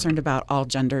be concerned about all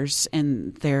genders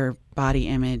and their body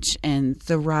image, and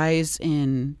the rise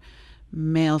in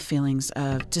male feelings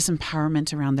of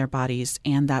disempowerment around their bodies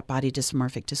and that body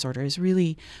dysmorphic disorder is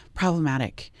really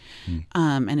problematic.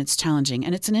 And it's challenging.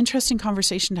 And it's an interesting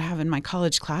conversation to have in my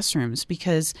college classrooms,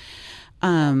 because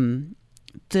the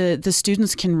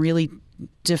students can really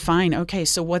define, okay,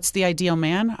 so what's the ideal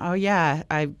man? Oh, yeah,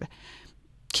 I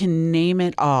can name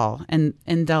it all. And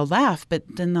they'll laugh, but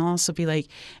then they'll also be like,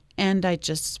 and I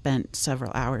just spent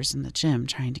several hours in the gym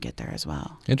trying to get there as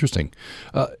well. Interesting.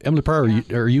 Emily Pryor,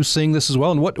 are you seeing this as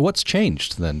well? And what's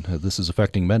changed then? This is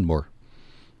affecting men more.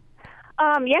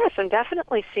 Yes, I'm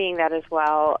definitely seeing that as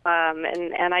well.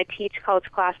 And I teach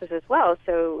college classes as well.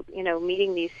 So, you know,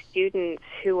 meeting these students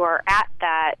who are at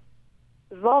that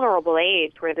vulnerable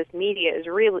age where this media is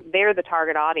really, they're the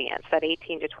target audience. That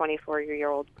 18 to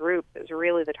 24-year-old group is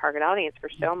really the target audience for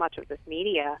so much of this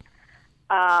media.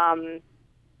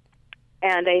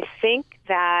 And I think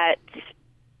that,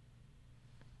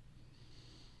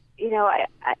 you know,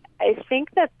 I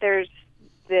think that there's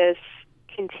this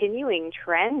continuing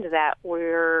trend that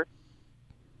we're,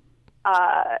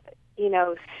 you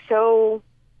know, so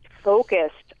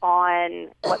focused on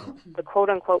what the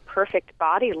quote-unquote perfect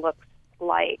body looks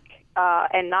like,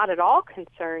 and not at all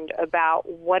concerned about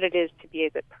what it is to be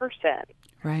a good person.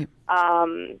 Right.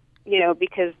 You know,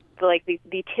 because like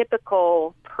the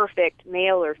typical perfect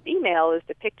male or female is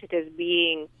depicted as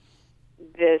being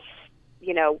this,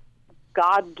 you know,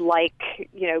 godlike,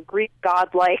 you know, Greek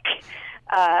godlike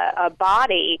a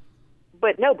body,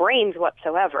 but no brains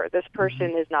whatsoever. This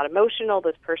person is not emotional.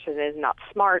 This person is not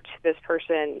smart. This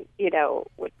person, you know,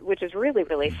 which is really,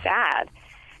 really sad.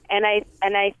 And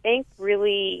I think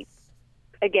really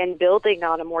again, building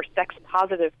on a more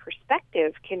sex-positive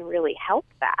perspective can really help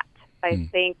that. I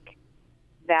think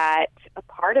that a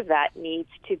part of that needs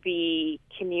to be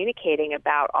communicating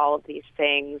about all of these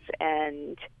things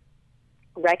and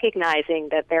recognizing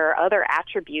that there are other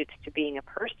attributes to being a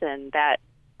person that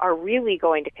are really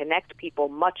going to connect people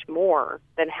much more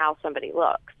than how somebody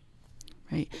looks.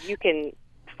 Right. You can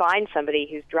find somebody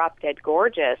who's drop-dead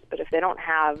gorgeous, but if they don't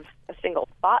have a single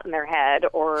thought in their head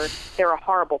or they're a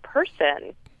horrible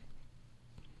person,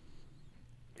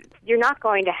 you're not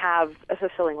going to have a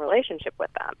fulfilling relationship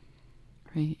with them.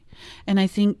 Right. And I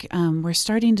think we're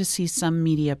starting to see some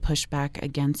media push back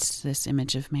against this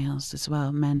image of males as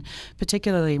well, men,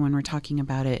 particularly when we're talking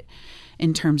about it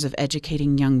in terms of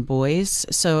educating young boys.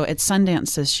 So at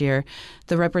Sundance this year,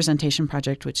 the Representation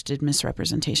Project, which did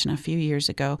misrepresentation a few years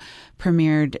ago,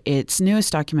 premiered its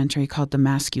newest documentary called The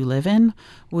Mask You Live In,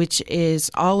 which is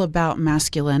all about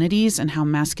masculinities and how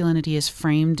masculinity is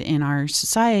framed in our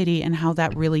society and how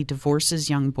that really divorces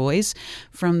young boys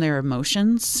from their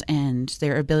emotions and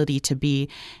their ability to be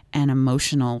an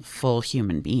emotional, full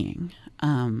human being.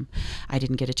 I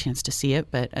didn't get a chance to see it,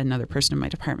 but another person in my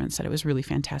department said it was really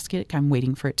fantastic. I'm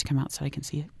waiting for it to come out so I can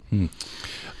see it.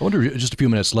 I wonder, just a few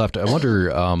minutes left, I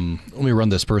wonder, let me run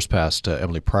this first past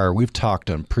Emily Pryor. We've talked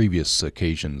on previous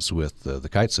occasions with the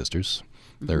Kite sisters.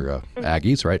 They're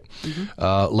Aggies, right?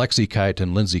 Lexi Kite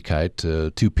and Lindsay Kite,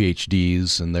 two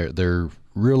PhDs, and they're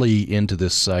really into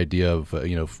this idea of,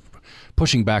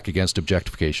 pushing back against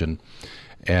objectification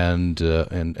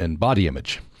and body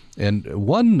image. And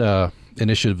one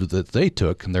initiative that they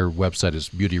took, and their website is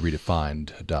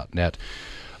beautyredefined.net.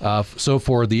 So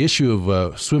for the issue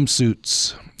of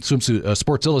swimsuit,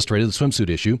 Sports Illustrated, the swimsuit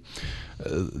issue,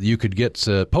 you could get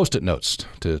Post-it notes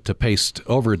to paste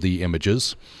over the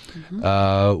images,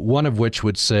 one of which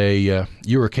would say,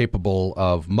 you are capable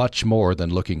of much more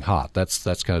than looking hot.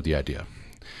 That's kind of the idea.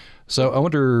 So I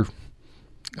wonder,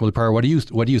 Emily Pryor, what do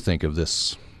you think of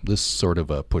this sort of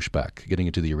a pushback, getting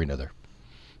into the arena there?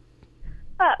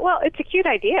 Well, it's a cute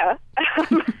idea.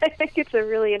 I think it's a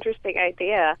really interesting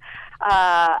idea.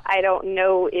 I don't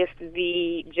know if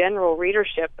the general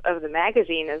readership of the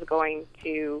magazine is going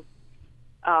to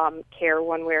care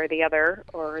one way or the other,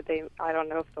 or I don't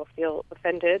know if they'll feel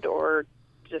offended or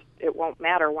just it won't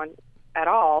matter one at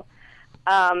all.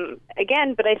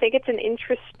 Again, but I think it's an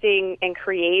interesting and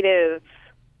creative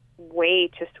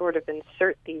way to sort of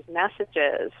insert these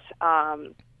messages.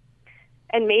 And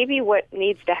maybe what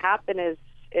needs to happen is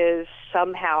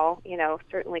somehow,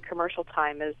 certainly commercial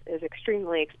time is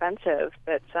extremely expensive,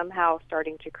 but somehow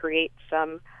starting to create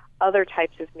some other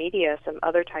types of media, some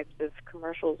other types of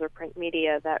commercials or print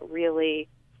media that really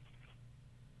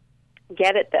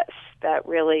get at this, that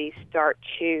really start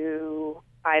to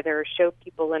either show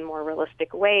people in more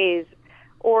realistic ways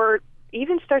or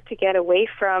even start to get away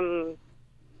from,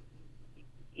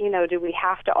 do we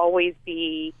have to always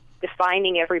be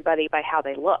defining everybody by how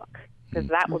they look? Because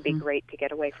that would be great to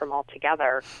get away from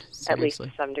altogether, at least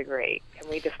to some degree. Can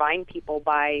we define people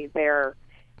by their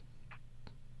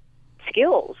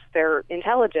skills, their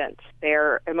intelligence,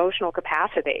 their emotional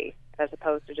capacity, as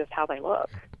opposed to just how they look?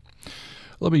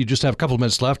 Let me just have a couple of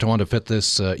minutes left. I want to fit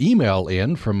this email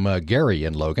in from Gary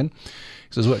in Logan.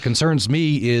 He says, what concerns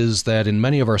me is that in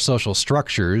many of our social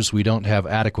structures, we don't have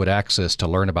adequate access to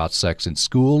learn about sex in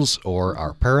schools or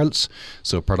our parents,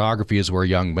 so pornography is where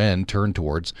young men turn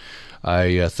towards.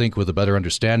 I think with a better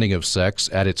understanding of sex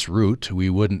at its root, we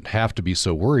wouldn't have to be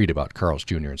so worried about Carl's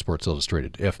Jr. and Sports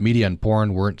Illustrated. If media and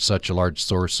porn weren't such a large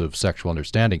source of sexual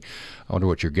understanding, I wonder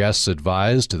what your guests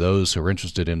advise to those who are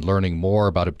interested in learning more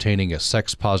about obtaining a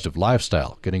sex-positive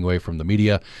lifestyle, getting away from the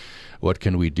media. What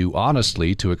can we do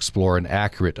honestly to explore an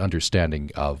accurate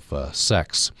understanding of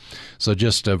sex? So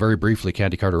just very briefly,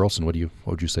 Candy Carter-Olson, what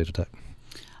would you say to that?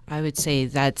 I would say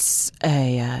that's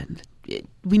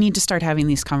we need to start having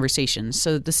these conversations.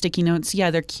 So the sticky notes,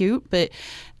 yeah, they're cute, but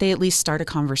they at least start a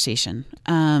conversation.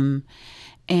 And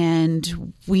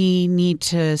we need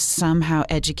to somehow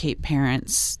educate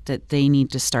parents that they need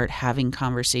to start having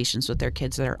conversations with their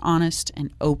kids that are honest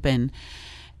and open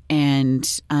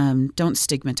and don't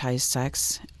stigmatize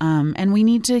sex. And we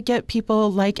need to get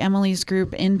people like Emily's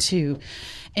group into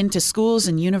schools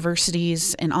and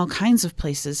universities and all kinds of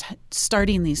places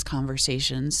starting these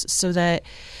conversations so that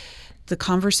the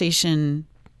conversation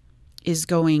is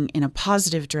going in a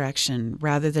positive direction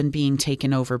rather than being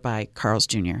taken over by Carl's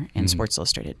Jr. and Sports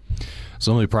Illustrated.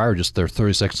 So Emily Pryor, just there are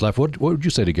 30 seconds left. What would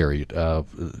you say to Gary?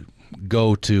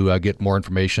 Go to get more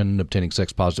information, obtaining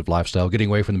sex-positive lifestyle, getting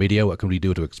away from the media. What can we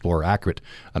do to explore accurate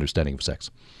understanding of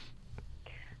sex?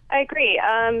 I agree.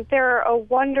 There are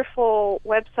wonderful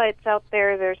websites out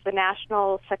there. There's the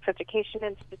National Sex Education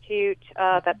Institute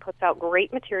that puts out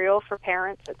great material for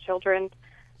parents and children.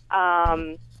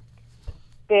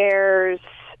 There's,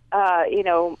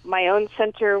 my own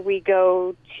center, we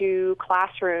go to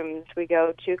classrooms, we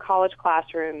go to college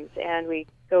classrooms, and we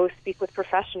go speak with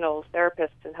professionals, therapists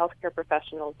and healthcare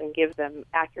professionals, and give them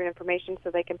accurate information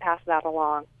so they can pass that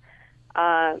along.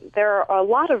 There are a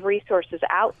lot of resources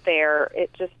out there.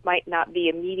 It just might not be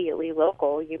immediately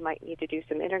local. You might need to do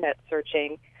some internet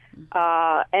searching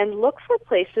and look for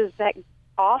places that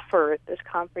offer this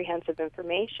comprehensive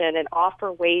information and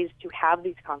offer ways to have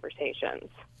these conversations.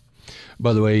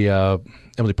 By the way,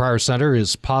 Emily Pryor's center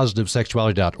is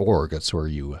positivesexuality.org. That's where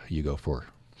you go for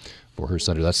her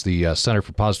center. That's the Center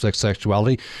for Positive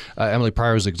Sexuality. Emily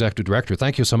Pryor is Executive Director.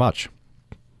 Thank you so much.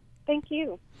 Thank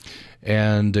you.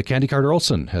 And Candy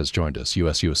Carter-Olson has joined us,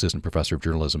 USU Assistant Professor of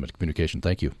Journalism and Communication.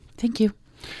 Thank you. Thank you.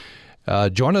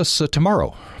 Join us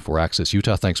tomorrow for Access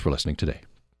Utah. Thanks for listening today.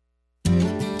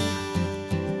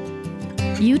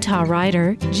 Utah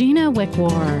writer Gina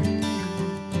Wickwar.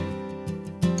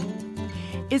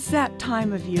 It's that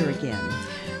time of year again.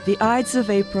 The Ides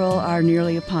of April are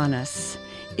nearly upon us.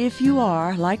 If you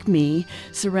are, like me,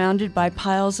 surrounded by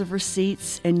piles of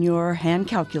receipts and your hand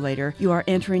calculator, you are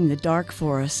entering the dark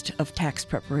forest of tax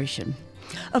preparation.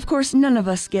 Of course, none of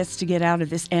us gets to get out of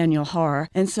this annual horror,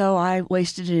 and so I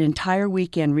wasted an entire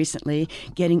weekend recently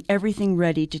getting everything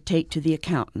ready to take to the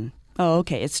accountant. Oh,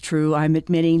 okay, it's true. I'm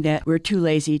admitting that we're too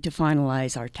lazy to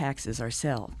finalize our taxes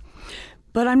ourselves.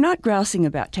 But I'm not grousing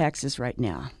about taxes right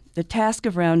now. The task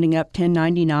of rounding up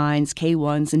 1099s,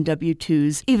 K-1s, and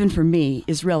W-2s, even for me,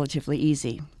 is relatively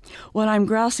easy. What I'm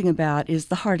grousing about is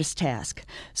the hardest task,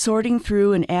 sorting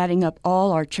through and adding up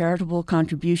all our charitable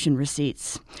contribution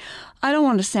receipts. I don't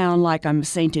want to sound like I'm a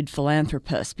sainted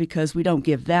philanthropist because we don't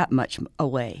give that much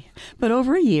away. But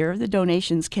over a year, the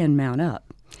donations can mount up.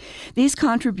 These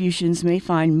contributions may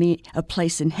find me a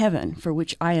place in heaven, for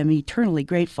which I am eternally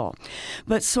grateful.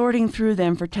 But sorting through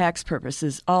them for tax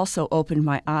purposes also opened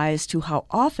my eyes to how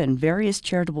often various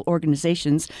charitable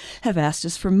organizations have asked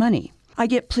us for money. I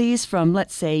get pleas from,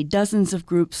 let's say, dozens of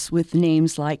groups with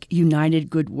names like United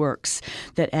Good Works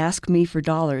that ask me for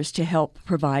dollars to help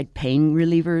provide pain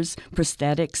relievers,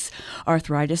 prosthetics,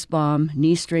 arthritis balm,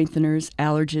 knee strengtheners,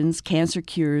 allergens, cancer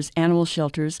cures, animal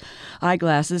shelters,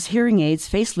 eyeglasses, hearing aids,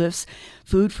 facelifts,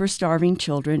 food for starving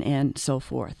children, and so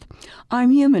forth.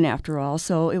 I'm human after all,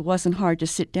 so it wasn't hard to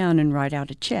sit down and write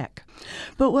out a check.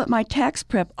 But what my tax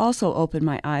prep also opened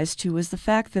my eyes to was the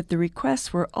fact that the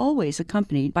requests were always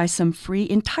accompanied by some free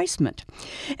enticement.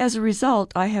 As a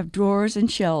result, I have drawers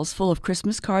and shelves full of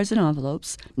Christmas cards and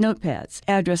envelopes, notepads,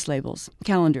 address labels,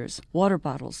 calendars, water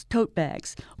bottles, tote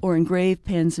bags, or engraved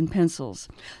pens and pencils.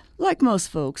 Like most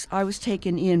folks, I was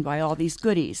taken in by all these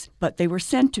goodies, but they were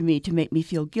sent to me to make me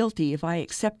feel guilty if I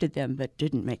accepted them but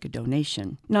didn't make a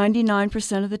donation.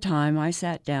 99% of the time, I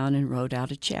sat down and wrote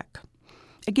out a check.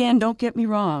 Again, don't get me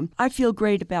wrong. I feel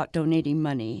great about donating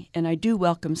money, and I do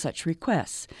welcome such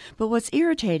requests. But what's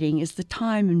irritating is the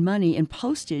time and money and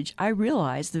postage I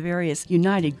realize the various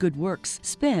United Good Works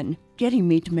spend getting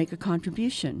me to make a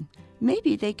contribution.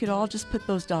 Maybe they could all just put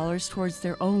those dollars towards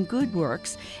their own good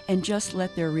works and just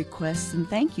let their requests and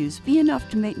thank yous be enough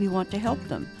to make me want to help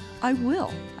them. I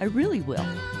will. I really will.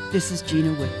 This is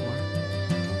Gina Whitmore.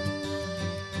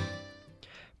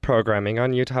 Programming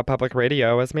on Utah Public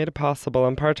Radio is made possible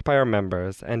in part by our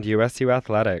members and USU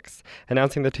Athletics,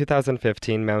 announcing the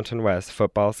 2015 Mountain West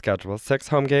football schedule. 6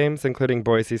 home games, including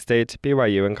Boise State,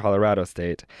 BYU, and Colorado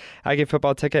State. Aggie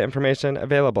football ticket information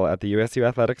available at the USU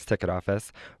Athletics ticket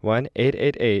office,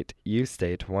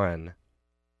 1-888-U-State-1.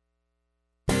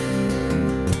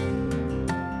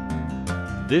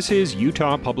 This is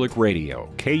Utah Public Radio,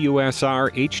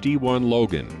 KUSR HD1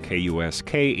 Logan,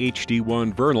 KUSK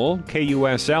HD1 Vernal,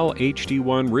 KUSL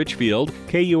HD1 Richfield,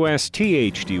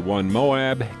 KUST HD1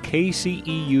 Moab,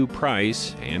 KCEU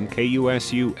Price, and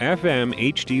KUSU FM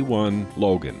HD1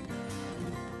 Logan.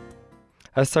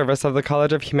 A service of the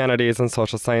College of Humanities and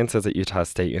Social Sciences at Utah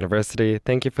State University.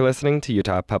 Thank you for listening to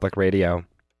Utah Public Radio.